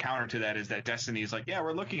 And the counter to that is that Destiny is like, yeah,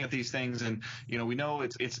 we're looking at these things, and we know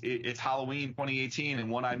it's Halloween 2018,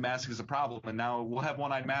 and One-Eyed Mask is a problem, and now we'll have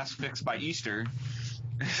One-Eyed Mask fixed by Easter.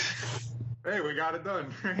 Hey, we got it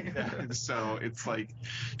done. So it's like,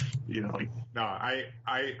 No, I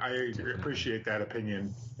appreciate that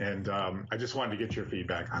opinion, and I just wanted to get your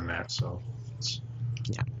feedback on that. So,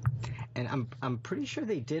 yeah, and I'm pretty sure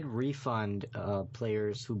they did refund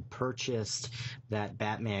players who purchased that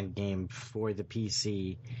Batman game for the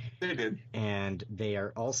PC. They did, and they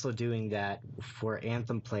are also doing that for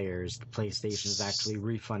Anthem players. The PlayStation is actually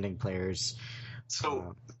refunding players.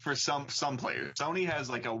 So for some players, Sony has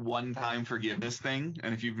like a one-time forgiveness thing,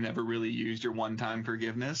 and if you've never really used your one-time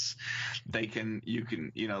forgiveness, you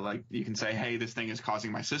can say, hey, this thing is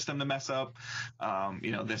causing my system to mess up,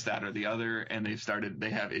 this, that, or the other, and they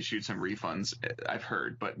have issued some refunds, I've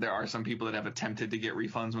heard, but there are some people that have attempted to get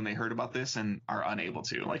refunds when they heard about this and are unable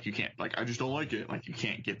to. Like, you can't, like, I just don't like it. Like, you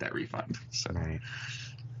can't get that refund. So. Right.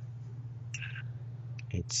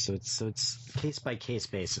 It's case by case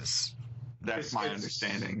basis. That's my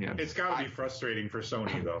understanding. Yeah, it's got to be frustrating for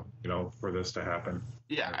Sony, though, for this to happen.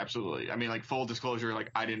 Yeah, absolutely. I mean, like, full disclosure, like,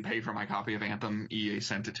 I didn't pay for my copy of Anthem. EA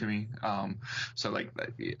sent it to me. So like,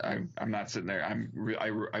 I'm not sitting there.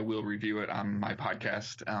 I will review it on my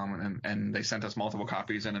podcast. And they sent us multiple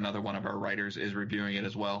copies, and another one of our writers is reviewing it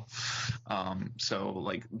as well. So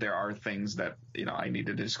like, there are things that I need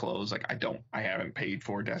to disclose. Like, I haven't paid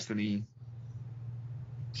for Destiny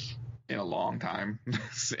in a long time.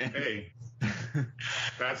 Hey.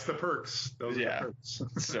 That's the perks. Those are the perks.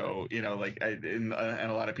 So, and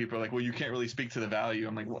a lot of people are like, well, you can't really speak to the value.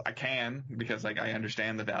 I'm like, well, I can, because like I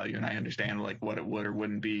understand the value and I understand like what it would or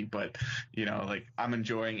wouldn't be, but I'm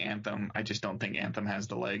enjoying Anthem. I just don't think Anthem has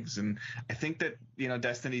the legs. And I think that,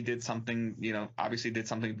 Destiny did something, obviously did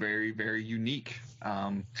something very, very unique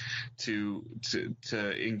to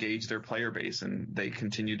engage their player base, and they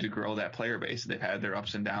continue to grow that player base. They've had their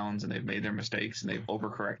ups and downs, and they've made their mistakes, and they've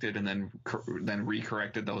overcorrected and then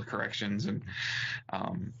recorrected those corrections. And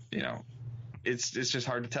it's just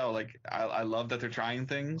hard to tell. Like I love that they're trying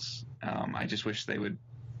things. I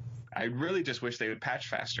really just wish they would patch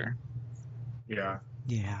faster. Yeah.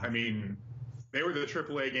 I mean, they were the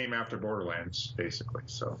AAA game after Borderlands, basically.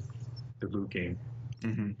 So the loot game.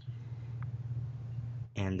 Mm-hmm.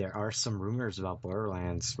 And there are some rumors about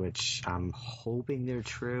Borderlands, which I'm hoping they're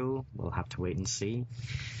true. We'll have to wait and see.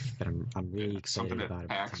 But I'm really excited about it.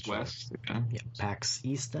 PAX West. Yeah, PAX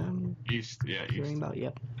East. Hearing about.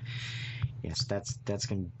 Yep. Yes, that's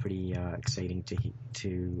going to be pretty exciting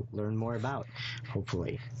to learn more about,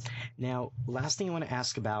 hopefully. Now, last thing I want to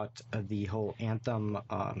ask about the whole Anthem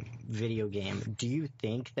video game. Do you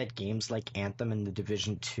think that games like Anthem and The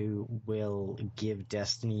Division 2 will give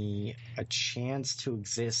Destiny a chance to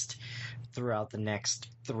exist throughout the next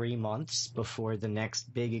 3 months before the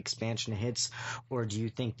next big expansion hits? Or do you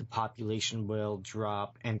think the population will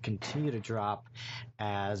drop and continue to drop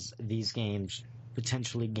as these games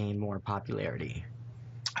potentially gain more popularity?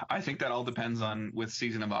 I think that all depends on, with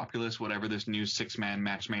Season of Oculus, whatever this new 6-man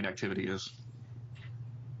match-made activity is.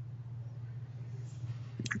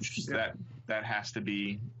 That has to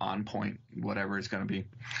be on point, whatever it's going to be.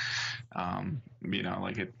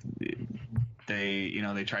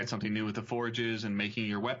 They tried something new with the forges and making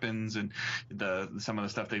your weapons, and some of the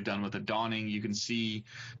stuff they've done with the Dawning. You can see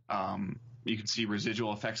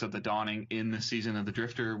residual effects of the Dawning in the Season of the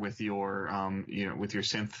Drifter with your with your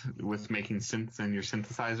synth, with making synths and your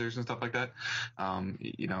synthesizers and stuff like that.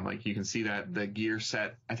 You can see that the gear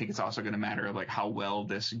set. I think it's also going to matter of like how well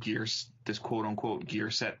this quote unquote gear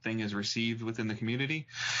set thing is received within the community.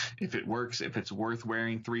 If it works, if it's worth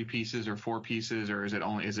wearing 3 pieces or 4 pieces, or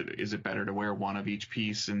is it better to wear one of each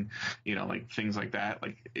piece, and things like that.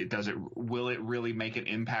 Will it really make an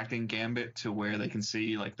impact in Gambit to where they can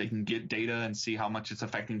see, like, they can get data and see how much it's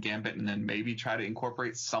affecting Gambit, and then maybe try to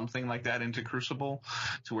incorporate something like that into Crucible,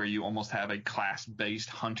 to where you almost have a class-based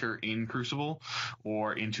hunter in Crucible,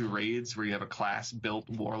 or into raids where you have a class-built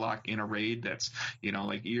warlock in a raid. That's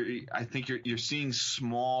I think you're seeing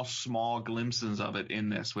small glimpses of it in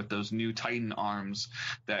this, with those new Titan arms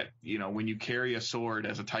that, when you carry a sword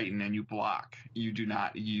as a Titan and you block, you do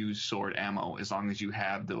not use sword ammo as long as you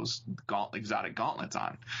have those exotic gauntlets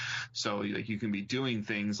on. So you can be doing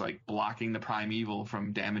things like blocking the primeval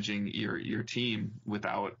from damaging your team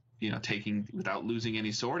without losing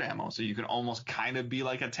any sword ammo. So you can almost kind of be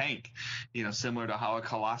like a tank, similar to how a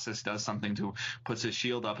Colossus does something to puts his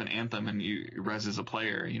shield up in Anthem and you res as a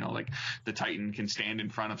player. Like the Titan can stand in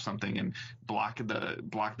front of something and block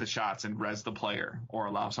the shots and res the player, or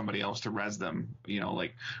allow somebody else to res them.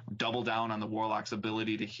 Double down on the Warlock's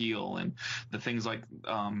ability to heal, and the things like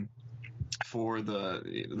for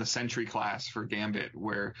the Sentry class for Gambit,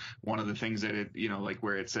 where one of the things that it,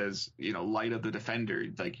 where it says, Light of the Defender,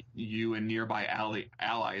 like you and nearby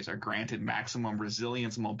allies are granted maximum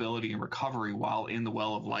resilience, mobility, and recovery while in the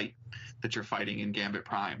Well of Light that you're fighting in Gambit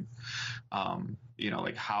Prime. How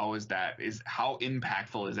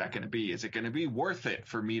impactful is that going to be? Is it going to be worth it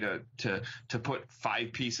for me to put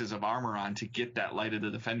 5 pieces of armor on to get that Light of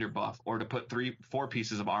the Defender buff, or to put 4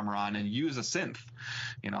 pieces of armor on and use a synth,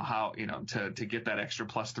 to get that extra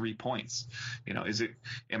plus 3 points?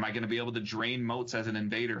 Am I going to be able to drain moats as an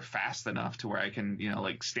invader fast enough to where I can,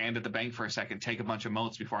 stand at the bank for a second, take a bunch of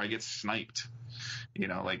moats before I get sniped?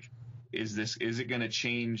 Is it going to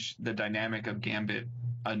change the dynamic of Gambit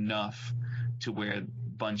enough to where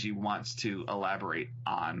Bungie wants to elaborate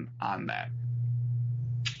on that?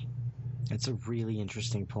 That's a really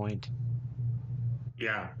interesting point.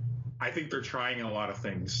 Yeah, I think they're trying a lot of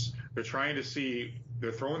things. They're throwing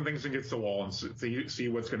things against the wall and see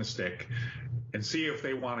what's going to stick, and see if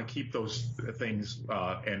they want to keep those things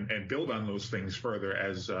and build on those things further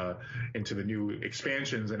as into the new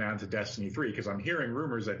expansions and onto Destiny 3, because I'm hearing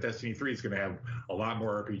rumors that Destiny 3 is going to have a lot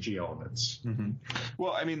more RPG elements. Mm-hmm.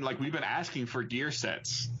 Well, I mean, we've been asking for gear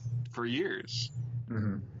sets for years,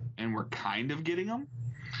 mm-hmm. and we're kind of getting them.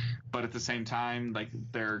 But at the same time,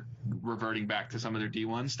 they're reverting back to some of their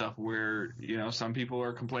D1 stuff where, some people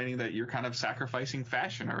are complaining that you're kind of sacrificing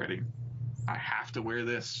fashion already. I have to wear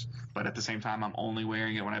this but at the same time, I'm only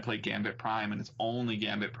wearing it when I play Gambit Prime, and it's only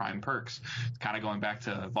Gambit Prime perks. It's kind of going back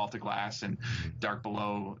to Vault of Glass and Dark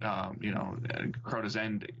Below, Crota's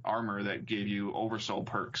End armor that gave you Oversoul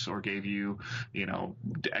perks or gave you,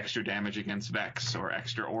 extra damage against Vex or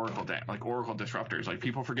extra Oracle like Oracle Disruptors. Like,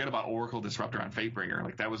 people forget about Oracle Disruptor on Fatebringer.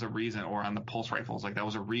 Like, that was a reason, or on the Pulse Rifles. Like, that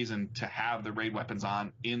was a reason to have the raid weapons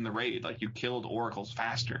on in the raid. Like, you killed Oracles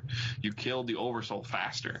faster. You killed the Oversoul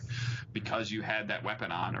faster because you had that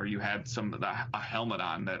weapon on, or you had a helmet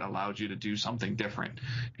on that allowed you to do something different.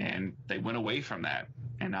 And they went away from that,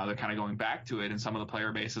 and now they're kind of going back to it. And some of the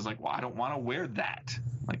player base is like, well, I don't want to wear that.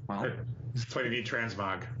 Like, well, that's why you need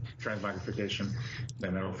transmogrification.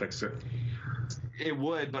 Then that'll fix it. It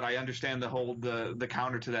would, but I understand the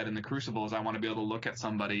counter to that in the Crucible is I want to be able to look at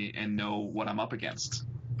somebody and know what I'm up against.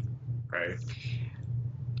 Right.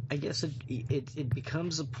 I guess it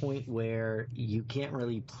becomes a point where you can't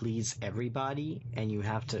really please everybody, and you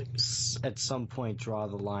have to at some point draw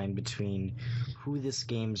the line between who this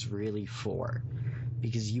game's really for,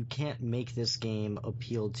 because you can't make this game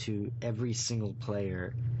appeal to every single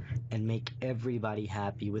player and make everybody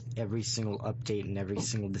happy with every single update and every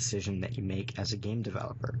single decision that you make as a game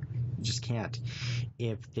developer. You just can't.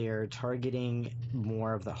 If they're targeting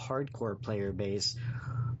more of the hardcore player base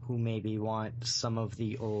who maybe want some of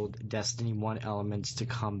the old Destiny 1 elements to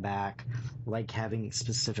come back, like having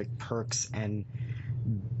specific perks and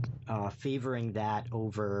favoring that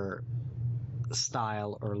over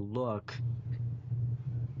style or look,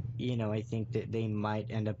 I think that they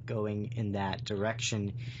might end up going in that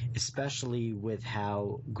direction, especially with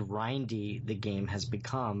how grindy the game has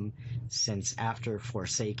become since after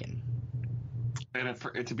Forsaken.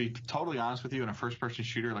 And to be totally honest with you, in a first-person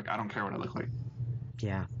shooter, like, I don't care what I look like.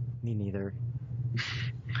 Yeah, me neither.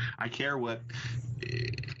 I care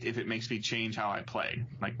if it makes me change how I play.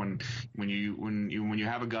 Like, when you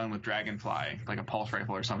have a gun with Dragonfly, like a pulse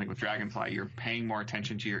rifle or something with Dragonfly, you're paying more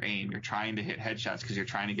attention to your aim. You're trying to hit headshots because you're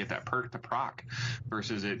trying to get that perk to proc,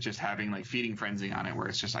 versus it just having like Feeding Frenzy on it, where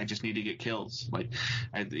it's just I just need to get kills. Like,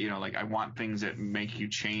 I want things that make you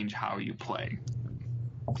change how you play.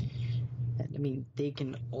 I mean, they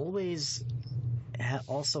can always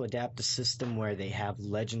also adapt a system where they have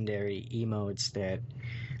legendary emotes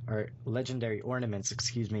or legendary ornaments,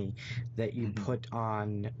 that you put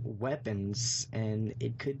on weapons, and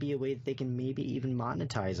it could be a way that they can maybe even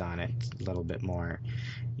monetize on it a little bit more.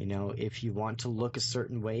 If you want to look a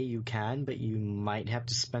certain way, you can, but you might have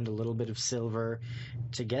to spend a little bit of silver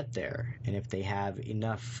to get there. And if they have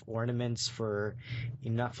enough ornaments for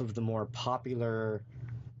enough of the more popular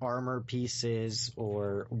armor pieces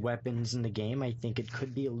or weapons in the game, I think it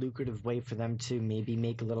could be a lucrative way for them to maybe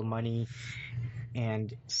make a little money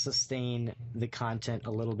and sustain the content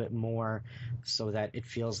a little bit more, so that it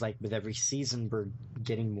feels like with every season we're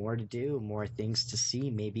getting more to do, more things to see,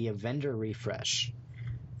 maybe a vendor refresh,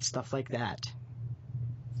 stuff like that.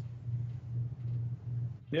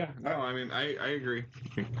 Yeah, no, I mean, I agree.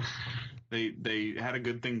 They had a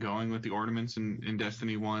good thing going with the ornaments in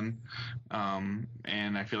Destiny 1,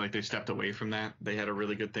 and I feel like they stepped away from that. They had a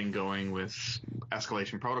really good thing going with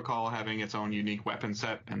Escalation Protocol having its own unique weapon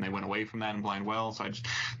set, and they went away from that in Blind Well. So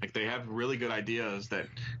they have really good ideas that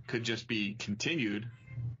could just be continued,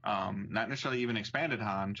 not necessarily even expanded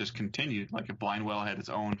on, just continued. Like if Blind Well had its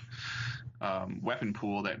own weapon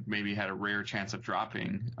pool that maybe had a rare chance of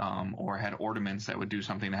dropping, or had ornaments that would do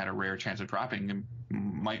something that had a rare chance of dropping, it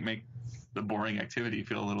might make the boring activity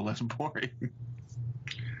feel a little less boring.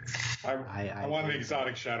 I want an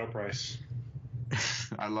exotic Shadow Price.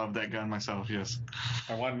 I love that gun myself, yes.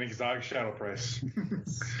 I want an exotic Shadow Price.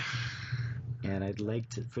 And I'd like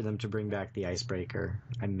for them to bring back the Icebreaker.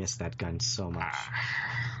 I miss that gun so much.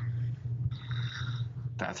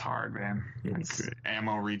 That's hard, man. Like,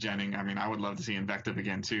 ammo regenning. I mean, I would love to see Invective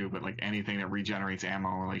again too, but like anything that regenerates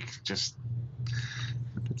ammo, like just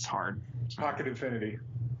it's hard. Pocket Infinity.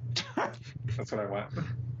 That's what I want.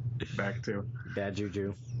 Back to bad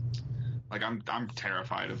juju. Like I'm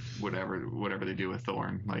terrified of whatever they do with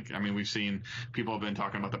Thorn. Like, I mean, we've seen people have been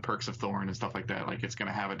talking about the perks of Thorn and stuff like that. Like, it's going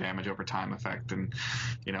to have a damage over time effect, and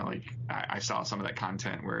like I saw some of that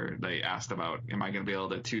content where they asked about, am I going to be able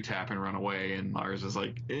to 2-tap and run away? And Lars is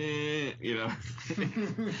like,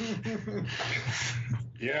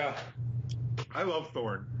 Yeah, I love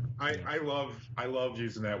Thorn. I love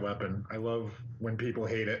using that weapon. I love when people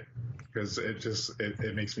hate it, because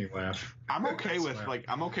it makes me laugh. I'm okay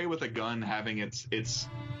with a gun having its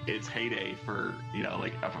heyday for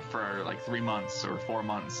for like 3 months or 4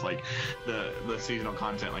 months, like the seasonal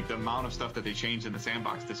content, like the amount of stuff that they changed in the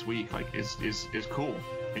sandbox this week, like is cool.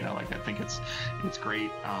 You know, like I think it's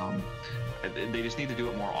great. They just need to do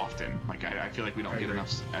it more often. Like I feel like we don't get enough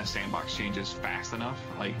sandbox changes fast enough.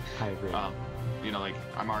 Like I agree. You know, like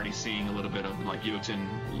I'm already seeing a little bit of like Jotun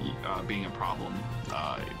being a problem,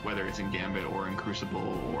 whether it's in Gambit or in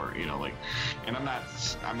Crucible, or you know, like, and I'm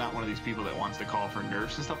not one of these people that wants to call for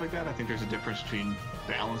nerfs and stuff like that. I think there's a difference between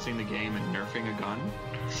balancing the game and nerfing a gun.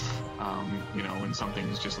 You know, when something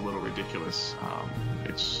is just a little ridiculous,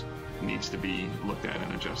 it needs to be looked at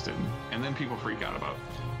and adjusted. And then people freak out about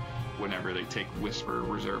whenever they take Whisper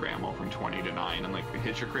reserve ammo from 20 to 9 and like it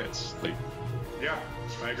hits your crits. Like, yeah,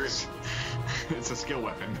 I agree. It's a skill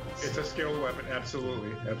weapon. It's a skill weapon.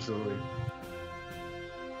 Absolutely. Absolutely.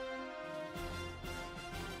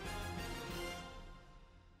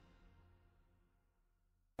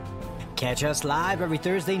 Catch us live every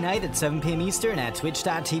Thursday night at 7 p.m. Eastern at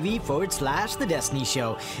twitch.tv/The Destiny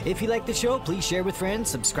Show. If you like the show, please share with friends,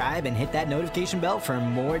 subscribe, and hit that notification bell for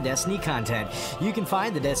more Destiny content. You can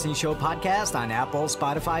find the Destiny Show podcast on Apple,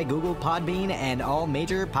 Spotify, Google, Podbean, and all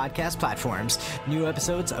major podcast platforms. New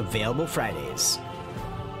episodes available Fridays.